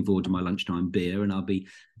I'll be looking forward to my lunchtime beer, and I'll be,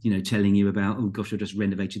 telling you about, oh gosh, I just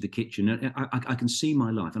renovated the kitchen. I can see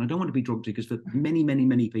my life, and I don't want to be drug because for many, many,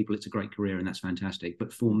 many people, it's a great career and that's fantastic.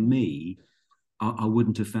 But for me, I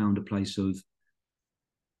wouldn't have found a place of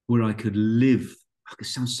where I could live. It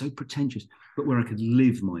sounds so pretentious, but where I could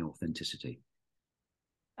live my authenticity.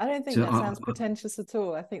 I don't think that sounds pretentious at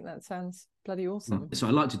all. I think that sounds bloody awesome. So I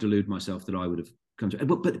like to delude myself that I would have come to,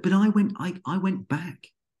 but I went back.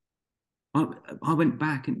 I went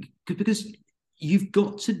back, and because you've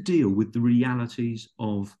got to deal with the realities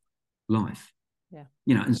of life. Yeah.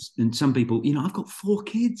 And some people, I've got 4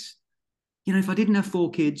 kids. If I didn't have 4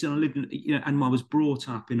 kids and I lived in, and I was brought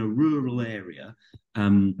up in a rural area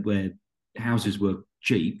where houses were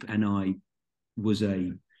cheap, and I was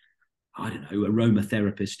a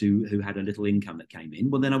aromatherapist who had a little income that came in,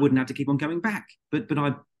 well, then I wouldn't have to keep on coming back. But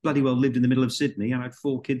I bloody well lived in the middle of Sydney, and I had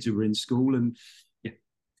 4 kids who were in school, and yeah.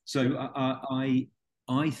 So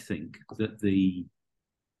I think that a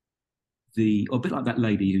bit like that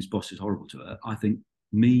lady whose boss is horrible to her, I think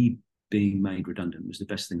me being made redundant was the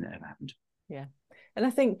best thing that ever happened. Yeah. And I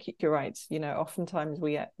think you're right. Oftentimes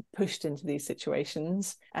we get pushed into these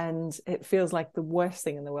situations and it feels like the worst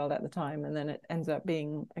thing in the world at the time. And then it ends up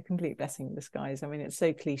being a complete blessing in disguise. I mean, it's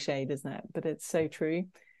so cliched, isn't it? But it's so true.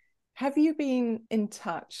 Have you been in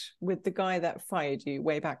touch with the guy that fired you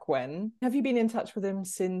way back when? Have you been in touch with him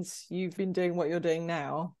since you've been doing what you're doing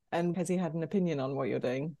now? And has he had an opinion on what you're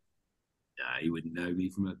doing? No, he wouldn't know me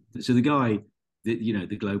so the guy,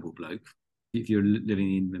 the global bloke, if you're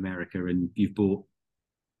living in America and you've bought,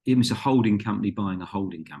 it's a holding company buying a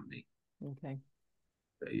holding company. Okay.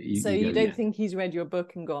 You don't think he's read your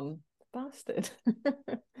book and gone, bastard?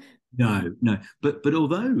 No. But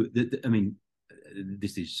although,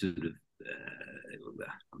 this is sort of,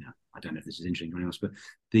 I don't know if this is interesting to anyone else, but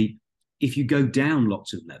if you go down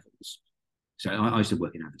lots of levels, so I used to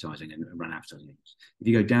work in advertising and run advertising. If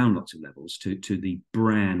you go down lots of levels to the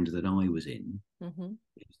brand that I was in, the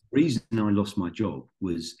reason I lost my job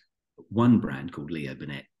was one brand called Leo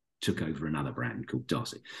Burnett took over another brand called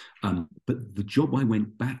Darcy. But the job I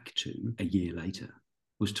went back to a year later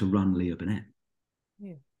was to run Leo Burnett.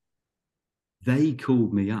 Yeah. They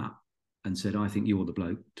called me up and said, I think you're the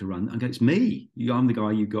bloke to run. I go, it's me. I'm the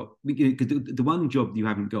guy you've got. The one job you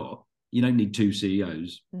haven't got, you don't need 2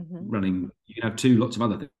 CEOs running. You can have lots of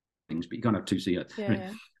other things, but you can't have 2 CEOs.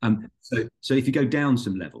 Yeah. So if you go down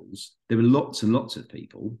some levels, there are lots and lots of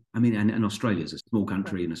people. I mean, and Australia's a small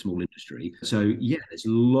country and a small industry. So yeah, there's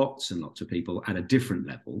lots and lots of people at a different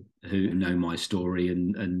level who know my story.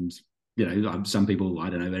 And some people, I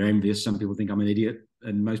don't know, they're envious. Some people think I'm an idiot,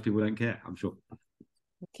 and most people don't care, I'm sure.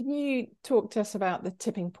 Can you talk to us about the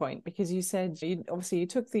tipping point? Because you said you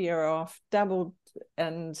took the year off, dabbled,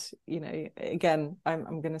 and again,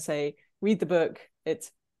 I'm going to say, read the book.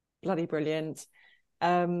 It's bloody brilliant.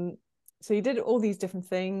 So you did all these different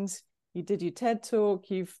things. You did your TED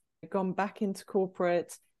talk. You've gone back into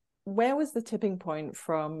corporate. Where was the tipping point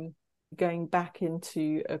from going back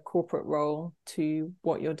into a corporate role to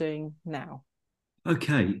what you're doing now?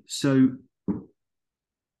 Okay, so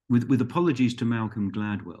with apologies to Malcolm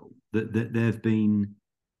Gladwell, that there have been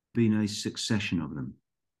a succession of them.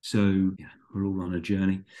 So yeah, we're all on a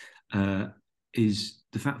journey. Is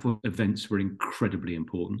the fact that events were incredibly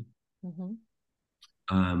important.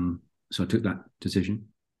 So I took that decision.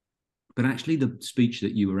 But actually, the speech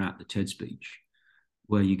that you were at, the TED speech,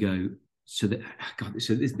 where you go,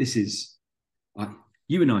 this is,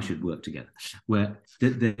 you and I should work together, where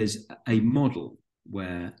there's a model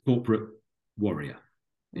where corporate warrior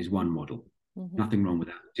is one model. Nothing wrong with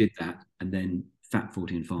that. Did that, and then Fat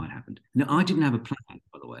 40 and Fired happened. Now, I didn't have a plan,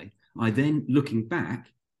 by the way. I then, looking back,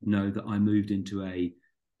 know that I moved into a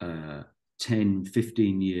 10,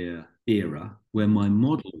 15-year era where my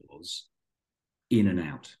model was in and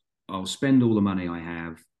out. I'll spend all the money I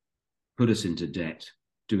have, put us into debt,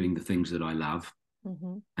 doing the things that I love,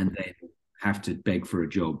 and then have to beg for a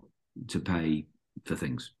job to pay for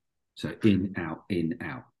things. So in, out, in,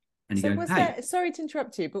 out. And you go, hey. Sorry to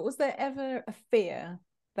interrupt you, but was there ever a fear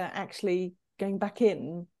that actually going back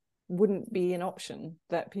in wouldn't be an option,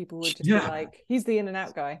 that people would just be like, he's the in and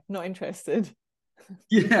out guy, not interested?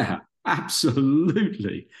 Yeah,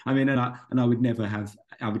 absolutely. I mean, and I would never have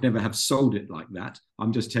sold it like that.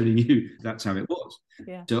 I'm just telling you that's how it was.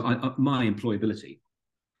 Yeah. So my employability,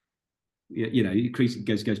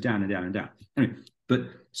 increases, goes down and down and down. Anyway, but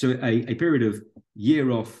so a period of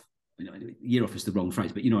year off. Year off is the wrong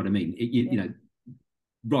phrase, but you know what I mean.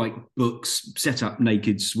 Write books, set up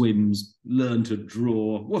naked swims, learn to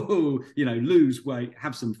draw. Whoa, lose weight,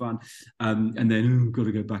 have some fun, and then got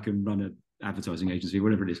to go back and run advertising agency,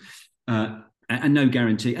 whatever it is, and no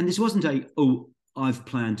guarantee. And this wasn't I've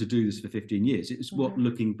planned to do this for 15 years. It was what,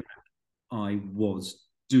 looking back, I was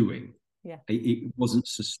doing. Yeah. It wasn't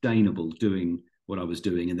sustainable doing what I was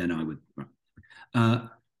doing, and then I would.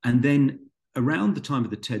 And then around the time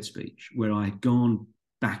of the TED speech, where I had gone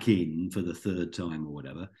back in for the third time or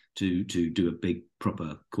whatever to do a big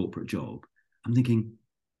proper corporate job, I'm thinking,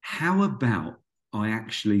 how about I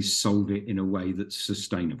actually solve it in a way that's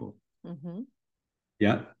sustainable?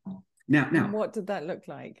 Yeah. Now, and what did that look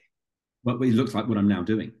like? Well, it looks like what I'm now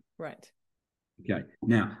doing. Right. Okay.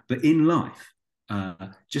 Now, but in life,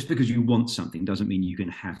 just because you want something doesn't mean you can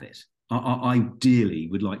have it. I ideally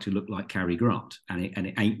would like to look like Cary Grant, and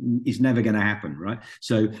it ain't. It's never going to happen, right?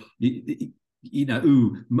 So,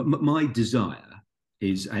 my desire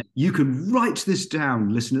is, you can write this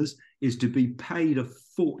down, listeners, is to be paid a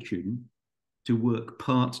fortune to work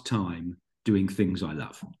part-time doing things I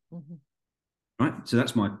love. Right. So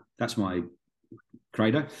that's my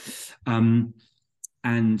credo,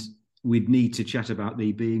 and we'd need to chat about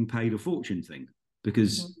the being paid a fortune thing,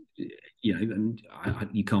 because and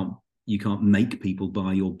you can't make people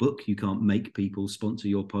buy your book, you can't make people sponsor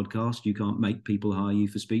your podcast, you can't make people hire you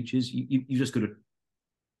for speeches. You just got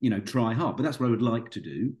to try hard. But that's what I would like to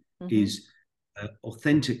do, is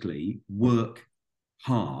authentically work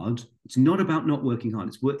hard. It's not about not working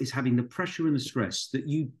hard. It's having the pressure and the stress that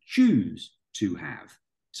you choose to have.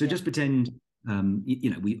 So just pretend,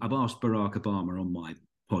 I've asked Barack Obama on my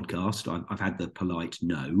podcast. I've had the polite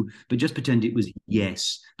no, but just pretend it was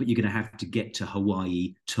yes, but you're going to have to get to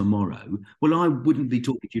Hawaii tomorrow. Well, I wouldn't be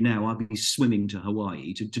talking to you now. I'd be swimming to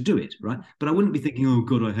Hawaii to do it, right? But I wouldn't be thinking, oh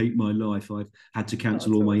God, I hate my life, I've had to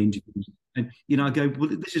cancel all my interviews. And I go, well,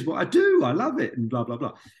 this is what I do, I love it, and blah blah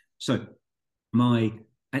blah. So but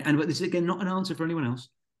this is again not an answer for anyone else,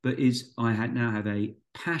 but I now have a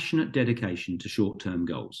passionate dedication to short-term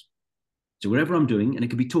goals. So whatever I'm doing, and it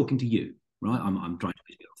could be talking to you, right? I'm trying to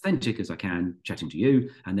be as authentic as I can, chatting to you,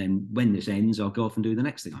 and then when this ends, I'll go off and do the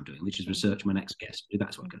next thing I'm doing, which is research my next guest.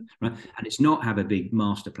 That's what I'm going to, right? And it's not have a big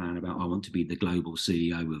master plan about I want to be the global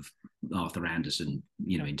CEO of Arthur Andersen,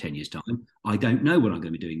 in 10 years' time. I don't know what I'm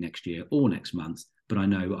going to be doing next year or next month, but I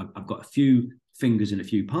know I've got a few fingers in a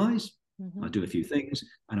few pies. I do a few things,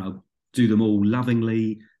 and I'll do them all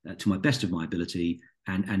lovingly, to my best of my ability,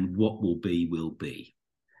 and what will be.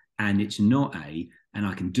 And it's not and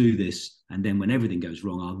I can do this, and then when everything goes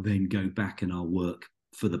wrong, I'll then go back and I'll work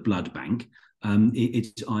for the blood bank. I'm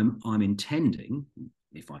intending,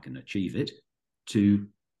 if I can achieve it, to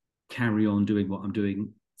carry on doing what I'm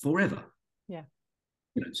doing forever. Yeah.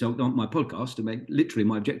 So on my podcast, literally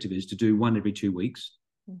my objective is to do one every 2 weeks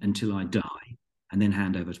until I die, and then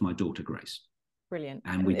hand over to my daughter Grace. Brilliant.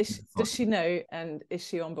 And does she know, and is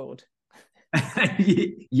she on board?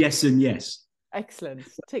 Yes and yes. Excellent.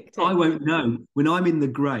 Tick. I won't know. When I'm in the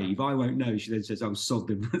grave, I won't know. She then says, "Oh, sod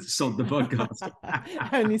the podcast." I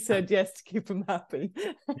only said yes to keep them happy.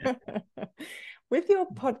 Yeah. With your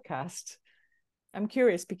podcast, I'm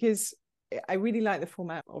curious, because I really like the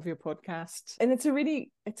format of your podcast, and it's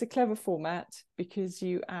a clever format, because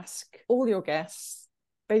you ask all your guests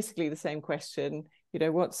basically the same question.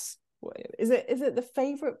 Is it the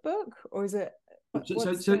favorite book, or is it?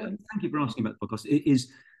 So thank you for asking about the podcast. It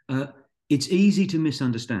is. It's easy to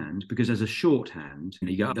misunderstand, because as a shorthand,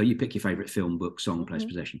 you pick your favorite film, book, song, place,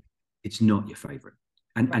 possession. It's not your favorite,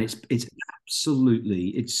 and it's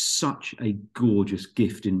absolutely, it's such a gorgeous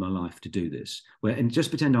gift in my life to do this. And just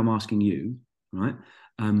pretend I'm asking you, right?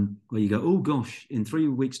 Where you go, oh gosh, in 3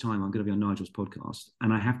 weeks' time, I'm going to be on Nigel's podcast,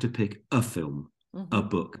 and I have to pick a film, a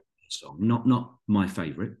book, a song, not my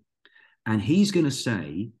favorite, and he's going to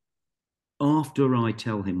say, after I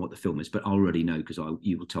tell him what the film is, but I already know because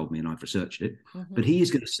you will told me and I've researched it. But he is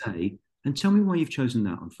going to say, and tell me why you've chosen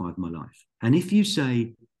that on 5 My Life. And if you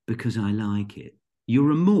say, because I like it, you're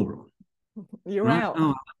a moron. You're right? Out.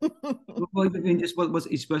 Oh, it's what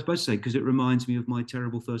he's supposed to say, because it reminds me of my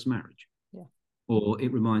terrible first marriage. Yeah. Or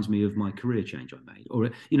it reminds me of my career change I made. Or,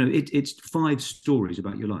 it's 5 stories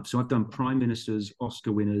about your life. So I've done prime ministers,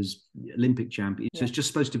 Oscar winners, Olympic champions. Yeah. So it's just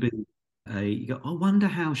supposed to be, you go, I wonder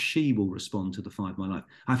how she will respond to the 5 My Life.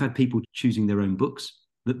 I've had people choosing their own books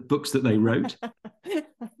that they wrote.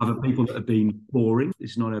 I've had people that have been boring.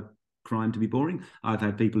 It's not a crime to be boring. I've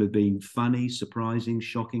had people who've been funny, surprising,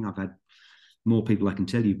 shocking. I've had more people, I can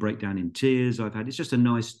tell you, break down in tears. It's just a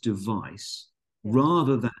nice device,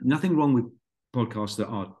 rather than, nothing wrong with podcasts that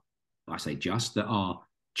are, that are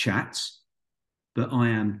chats, but I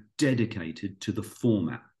am dedicated to the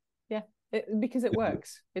format. Because it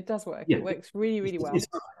works. It does work. Yeah. It works really, really well. It's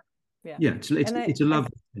a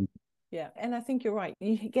lovely thing. Yeah. And I think you're right.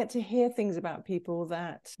 You get to hear things about people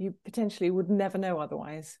that you potentially would never know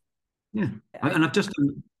otherwise. Yeah. And I've just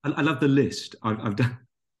done, I love the list. I've done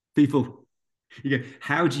people. You go,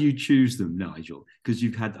 how do you choose them, Nigel? Because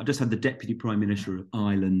I've just had the Deputy Prime Minister of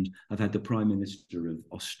Ireland. I've had the Prime Minister of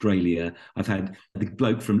Australia. I've had the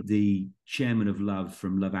bloke from the Chairman of Love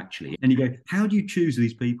from Love Actually. And you go, how do you choose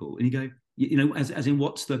these people? And you go, as in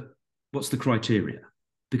what's the criteria?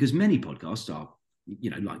 Because many podcasts are,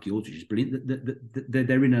 like yours, which is brilliant,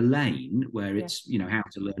 they're in a lane where it's, how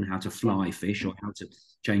to learn how to fly fish or how to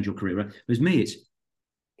change your career. Whereas me, it's,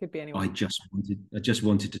 could be anyone. I just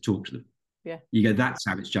wanted to talk to them. Yeah. You go, that's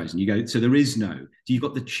how it's chosen. You go, so there is no. So you've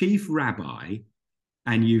got the chief rabbi,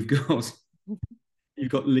 and you've got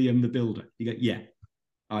Liam the builder. You go, yeah,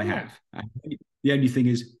 I have. The only thing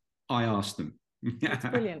is, I asked them. That's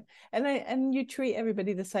brilliant, and you treat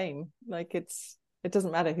everybody the same. Like it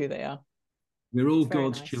doesn't matter who they are. We're all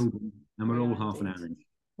God's children, and we're all half an hour in.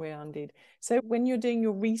 We are indeed. So when you're doing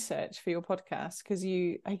your research for your podcast, because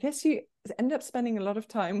I guess you end up spending a lot of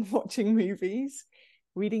time watching movies,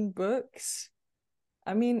 reading books.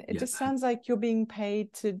 I mean, it just sounds like you're being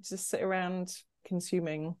paid to just sit around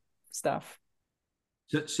consuming stuff.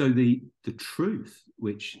 So the truth,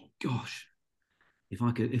 which, gosh, if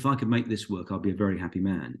I could make this work, I'd be a very happy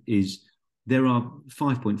man, is there are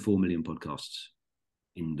 5.4 million podcasts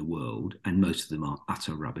in the world, and most of them are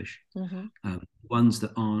utter rubbish. Mm-hmm. Ones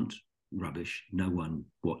that aren't rubbish, no one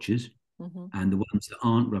watches. Mm-hmm. And the ones that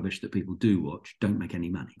aren't rubbish that people do watch don't make any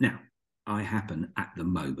money. Now, I happen at the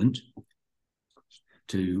moment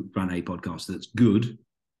to run a podcast that's good,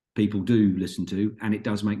 people do listen to, and it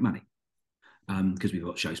does make money because we've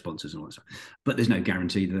got show sponsors and all that stuff. But there's no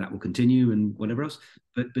guarantee that will continue and whatever else.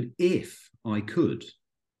 But if I could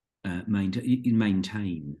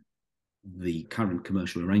maintain the current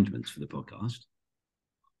commercial arrangements for the podcast,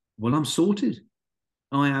 well, I'm sorted.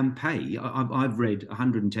 I am paid. I've read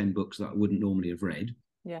 110 books that I wouldn't normally have read.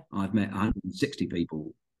 Yeah. I've met 160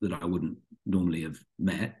 people that I wouldn't normally have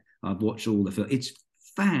met. I've watched all the films. It's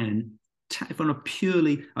on a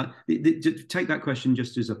purely take that question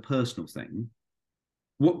just as a personal thing.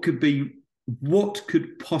 What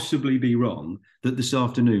could possibly be wrong that this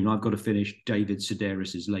afternoon I've got to finish David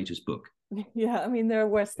Sedaris's latest book? Yeah, I mean, there are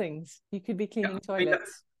worse things. You could be cleaning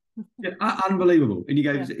toilets. Unbelievable. And you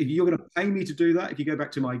go, if you're going to pay me to do that, if you go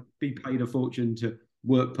back to be paid a fortune to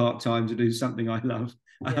work part-time to do something I love.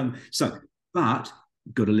 But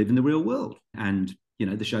got to live in the real world. And,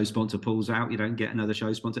 the show sponsor pulls out, you don't get another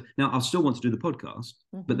show sponsor. Now, I'll still want to do the podcast,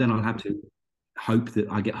 but then I'll have to hope that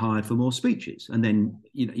I get hired for more speeches. And then,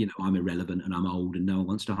 I'm irrelevant and I'm old and no one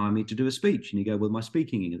wants to hire me to do a speech. And you go, well, my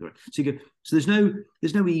speaking is right. So you go, so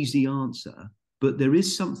there's no easy answer, but there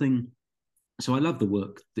is something. So I love the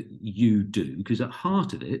work that you do, because at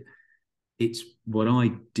heart of it, it's what I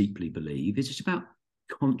deeply believe is it's about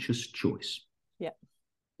conscious choice. Yeah.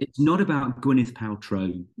 It's not about Gwyneth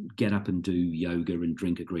Paltrow, get up and do yoga and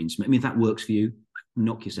drink a green smoothie. I mean, if that works for you,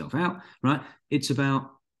 knock yourself out, right? It's about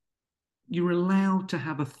you're allowed to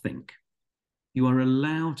have a think. You are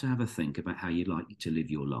allowed to have a think about how you'd like to live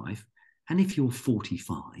your life. And if you're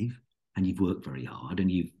 45 and you've worked very hard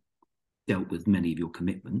and you've dealt with many of your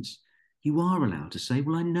commitments, you are allowed to say,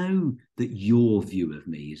 well, I know that your view of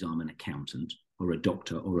me is I'm an accountant or a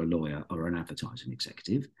doctor or a lawyer or an advertising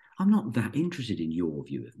executive. I'm not that interested in your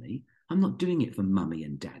view of me. I'm not doing it for mummy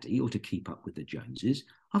and daddy or to keep up with the Joneses.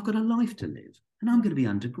 I've got a life to live, and I'm going to be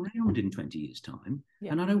underground in 20 years' time,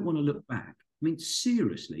 and I don't want to look back. I mean,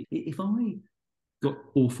 seriously, if I got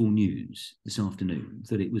awful news this afternoon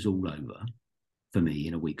that it was all over for me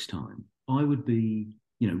in a week's time, I would be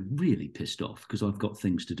really pissed off because I've got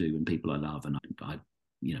things to do and people I love, and I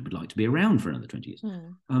would like to be around for another 20 years.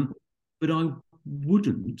 But I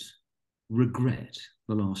wouldn't regret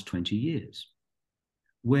the last 20 years.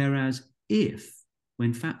 Whereas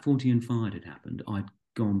when Fat 40 and Fired had happened, I'd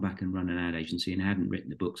gone back and run an ad agency and hadn't written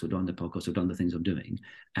the books or done the podcast or done the things I'm doing,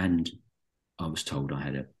 and I was told I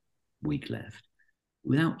had a week left.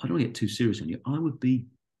 I don't want to get too serious on you, I would be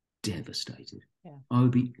devastated. Yeah. I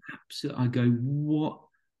would be absolutely, I go,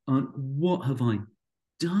 what have I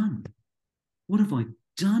done? What have I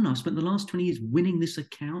done? I've spent the last 20 years winning this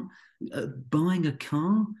account, buying a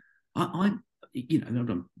car. I've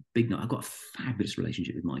done big night. I've got a fabulous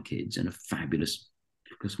relationship with my kids and a fabulous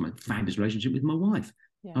relationship with my wife.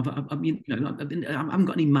 Yeah. I haven't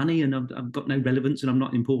got any money and I've got no relevance and I'm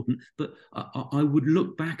not important. But I would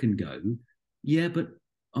look back and go, yeah, but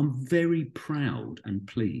I'm very proud and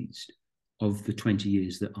pleased of the 20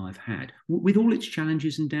 years that I've had, with all its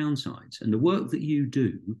challenges and downsides. And the work that you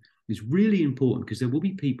do is really important, because there will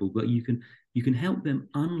be people that you can help them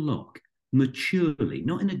unlock maturely,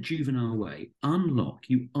 not in a juvenile way. Unlock.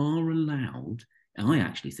 You are allowed, and I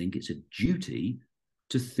actually think it's a duty,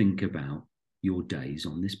 to think about your days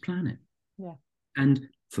on this planet. Yeah. And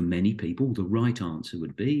for many people, the right answer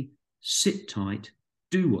would be sit tight,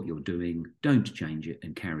 do what you're doing, don't change it,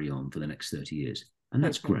 and carry on for the next 30 years. And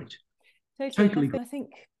that's great. Totally. I think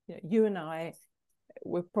you and I,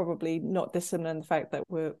 we're probably not dissimilar in the fact that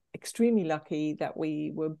we're extremely lucky that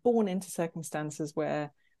we were born into circumstances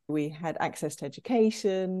where we had access to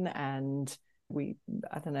education, and we,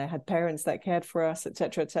 I don't know, had parents that cared for us,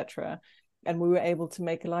 etc., etc., and we were able to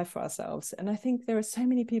make a life for ourselves. And I think there are so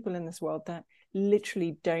many people in this world that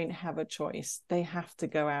literally don't have a choice. They have to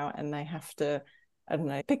go out and they have to, I don't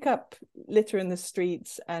know, pick up litter in the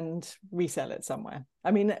streets and resell it somewhere. I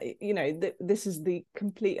mean, this is the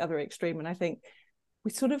complete other extreme. And I think we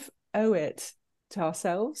sort of owe it to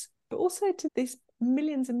ourselves, but also to these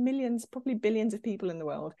millions and millions, probably billions of people in the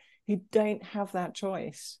world who don't have that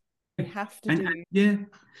choice. We have to do. Yeah.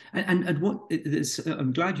 And what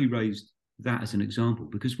I'm glad you raised that as an example,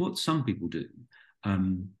 because what some people do,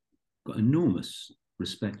 got enormous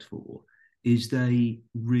respect for, is they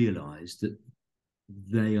realize that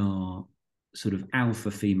they are sort of alpha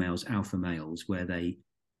females, alpha males, where the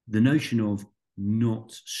notion of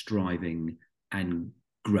not striving and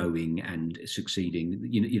growing and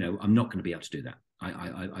succeeding, I'm not going to be able to do that.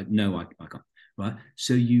 I know I can't, right?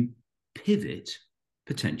 So you pivot,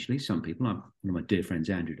 potentially, some people, one of my dear friends,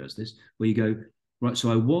 Andrew, does this, where you go, right,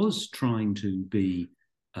 so I was trying to be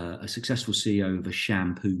a successful CEO of a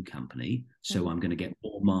shampoo company, so I'm going to get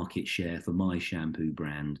more market share for my shampoo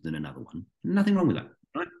brand than another one. Nothing wrong with that,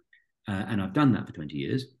 right? And I've done that for 20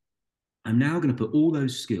 years. I'm now going to put all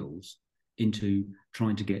those skills into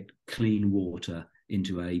trying to get clean water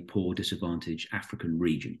into a poor, disadvantaged African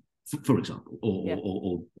region, for example,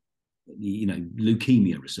 or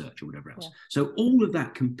leukemia research or whatever else. Yeah. So all of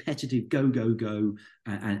that competitive go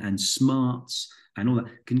and smarts and all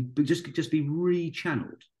that can just be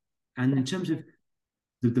rechanneled. And in terms of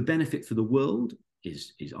the benefit for the world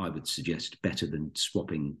is I would suggest better than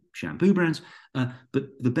swapping shampoo brands. But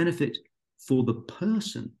the benefit for the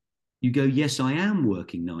person, you go, yes, I am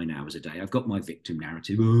working 9 hours a day. I've got my victim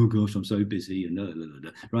narrative. Oh gosh, I'm so busy,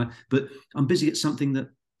 and right. But I'm busy at something that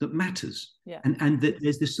matters. Yeah. And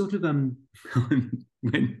there's this sort of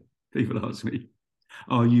when people ask me,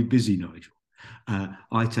 "Are you busy, Nigel?"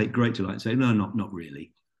 I take great delight in saying, "No, not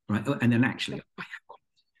really." Right. And then actually, I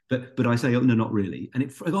am. But I say, "Oh no, not really."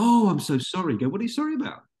 And oh, I'm so sorry. Go, what are you sorry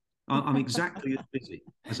about? I'm exactly as busy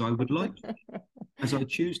as I would like to be, as I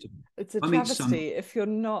choose to be. It's a travesty if you're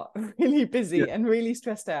not really busy and really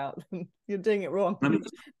stressed out, then you're doing it wrong. I mean,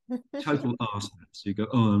 total arseholes. You go,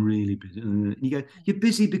 oh, I'm really busy. And you go, you're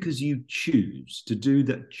busy because you choose to do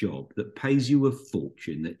that job that pays you a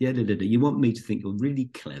fortune. That you want me to think you're really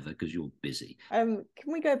clever because you're busy. Can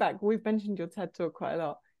we go back? We've mentioned your TED Talk quite a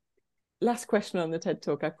lot. Last question on the TED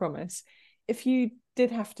Talk, I promise. If you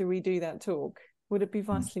did have to redo that talk, would it be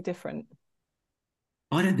vastly different?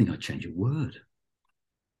 I don't think I'd change a word.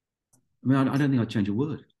 I mean, I don't think I'd change a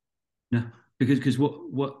word. No, because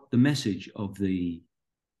what the message of I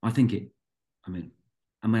mean,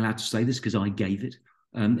 am I allowed to say this because I gave it?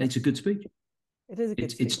 It's a good speech. It is a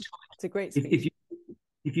good speech. It's a great speech.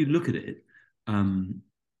 If you look at it,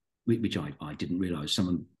 which I didn't realise,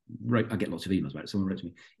 someone wrote, I get lots of emails about it, someone wrote to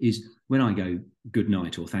me, is when I go good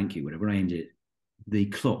night or thank you, whatever, I end it, the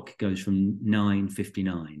clock goes from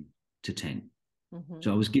 9:59 to 10. Mm-hmm.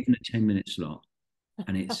 So I was given a 10-minute slot,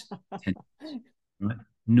 and it's 10 minutes, right?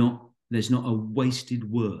 There's not a wasted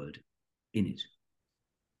word in it.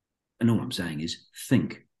 And all I'm saying is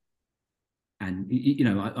think. And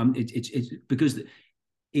it's because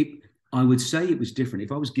I would say it was different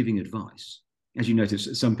if I was giving advice. As you notice,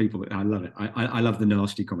 some people, I love it. I love the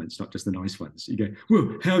nasty comments, not just the nice ones. You go,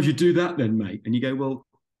 well, how'd you do that then, mate? And you go, well,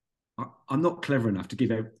 I'm not clever enough to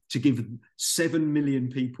give 7 million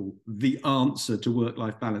people the answer to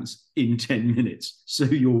work-life balance in 10 minutes. So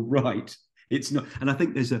you're right. It's not. And I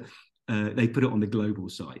think there's they put it on the global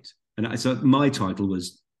site. And so my title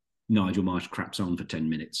was Nigel March craps on for 10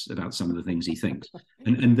 minutes about some of the things he thinks.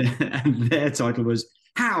 And their title was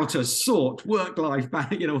How to Sort Work-Life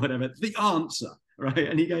Balance, whatever, the answer. Right.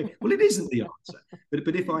 And you go, well, it isn't the answer.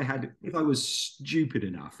 But if I was stupid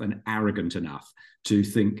enough and arrogant enough to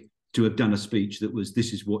think, to have done a speech that was,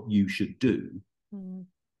 this is what you should do,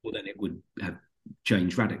 well, then it would have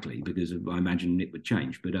changed radically, because I imagine it would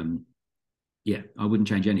change. But Yeah, I wouldn't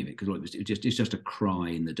change any of it, because it's just a cry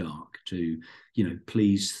in the dark to,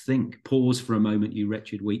 please think, pause for a moment, you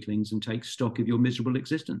wretched weaklings, and take stock of your miserable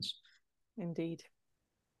existence. Indeed.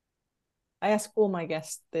 I ask all my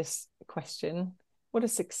guests this question. What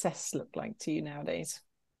does success look like to you nowadays?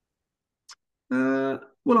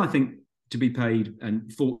 Well, I think to be paid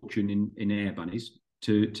and fortune in air bunnies,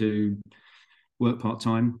 to work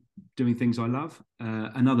part-time doing things I love.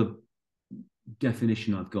 Another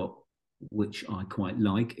definition I've got, which I quite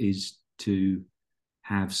like, is to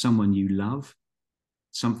have someone you love,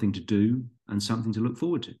 something to do, and something to look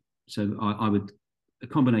forward to. So I would, a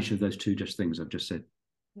combination of those two things I've just said.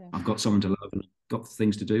 Yeah. I've got someone to love, and I've got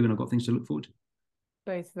things to do, and I've got things to look forward to.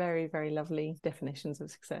 Both very, very lovely definitions of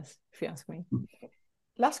success, if you ask me.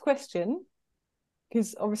 Last question,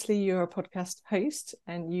 because obviously you're a podcast host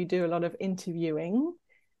and you do a lot of interviewing,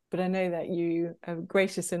 but I know that you are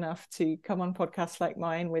gracious enough to come on podcasts like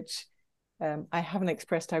mine, which I haven't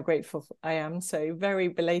expressed how grateful I am. So very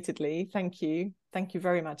belatedly, thank you. Thank you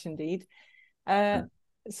very much indeed. So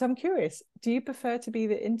I'm curious, do you prefer to be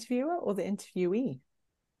the interviewer or the interviewee?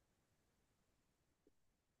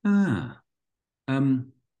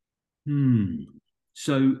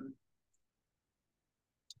 So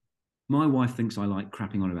my wife thinks I like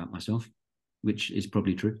crapping on about myself, which is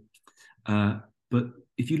probably true. But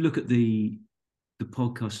if you look at the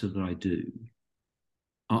podcasts that I do,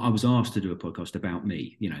 I was asked to do a podcast about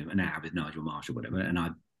me, an hour with Nigel March or whatever, and I,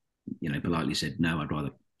 politely said no, I'd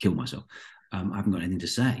rather kill myself. I haven't got anything to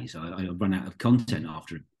say, so I run out of content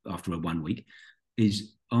after a 1 week.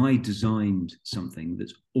 I designed something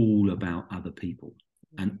that's all about other people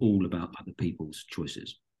and all about other people's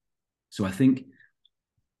choices. So I think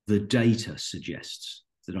the data suggests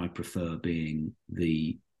that I prefer being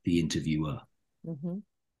the interviewer. Mm-hmm.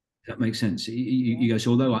 That makes sense. You go,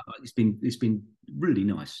 so although it's been really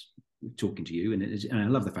nice talking to you, and I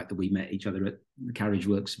love the fact that we met each other at the Carriage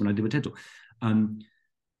Works when I did a TED Talk.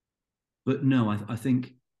 But no, I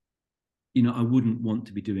think, I wouldn't want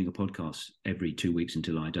to be doing a podcast every 2 weeks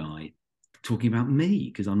until I die, talking about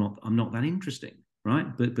me, because I'm not that interesting, right?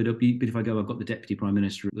 But if I go, I've got the Deputy Prime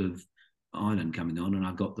Minister of Ireland coming on, and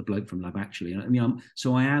I've got the bloke from Love Actually.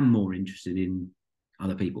 So I am more interested in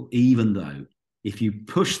other people, even though if you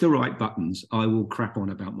push the right buttons, I will crap on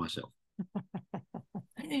about myself.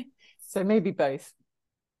 So maybe both.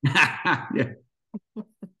 Yeah.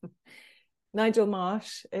 Nigel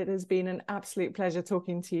March, it has been an absolute pleasure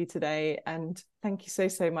talking to you today, and thank you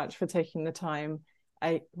so much for taking the time.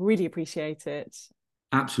 I really appreciate it.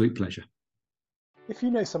 Absolute pleasure. If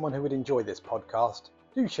you know someone who would enjoy this podcast,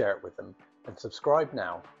 do share it with them and subscribe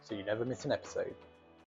now so you never miss an episode.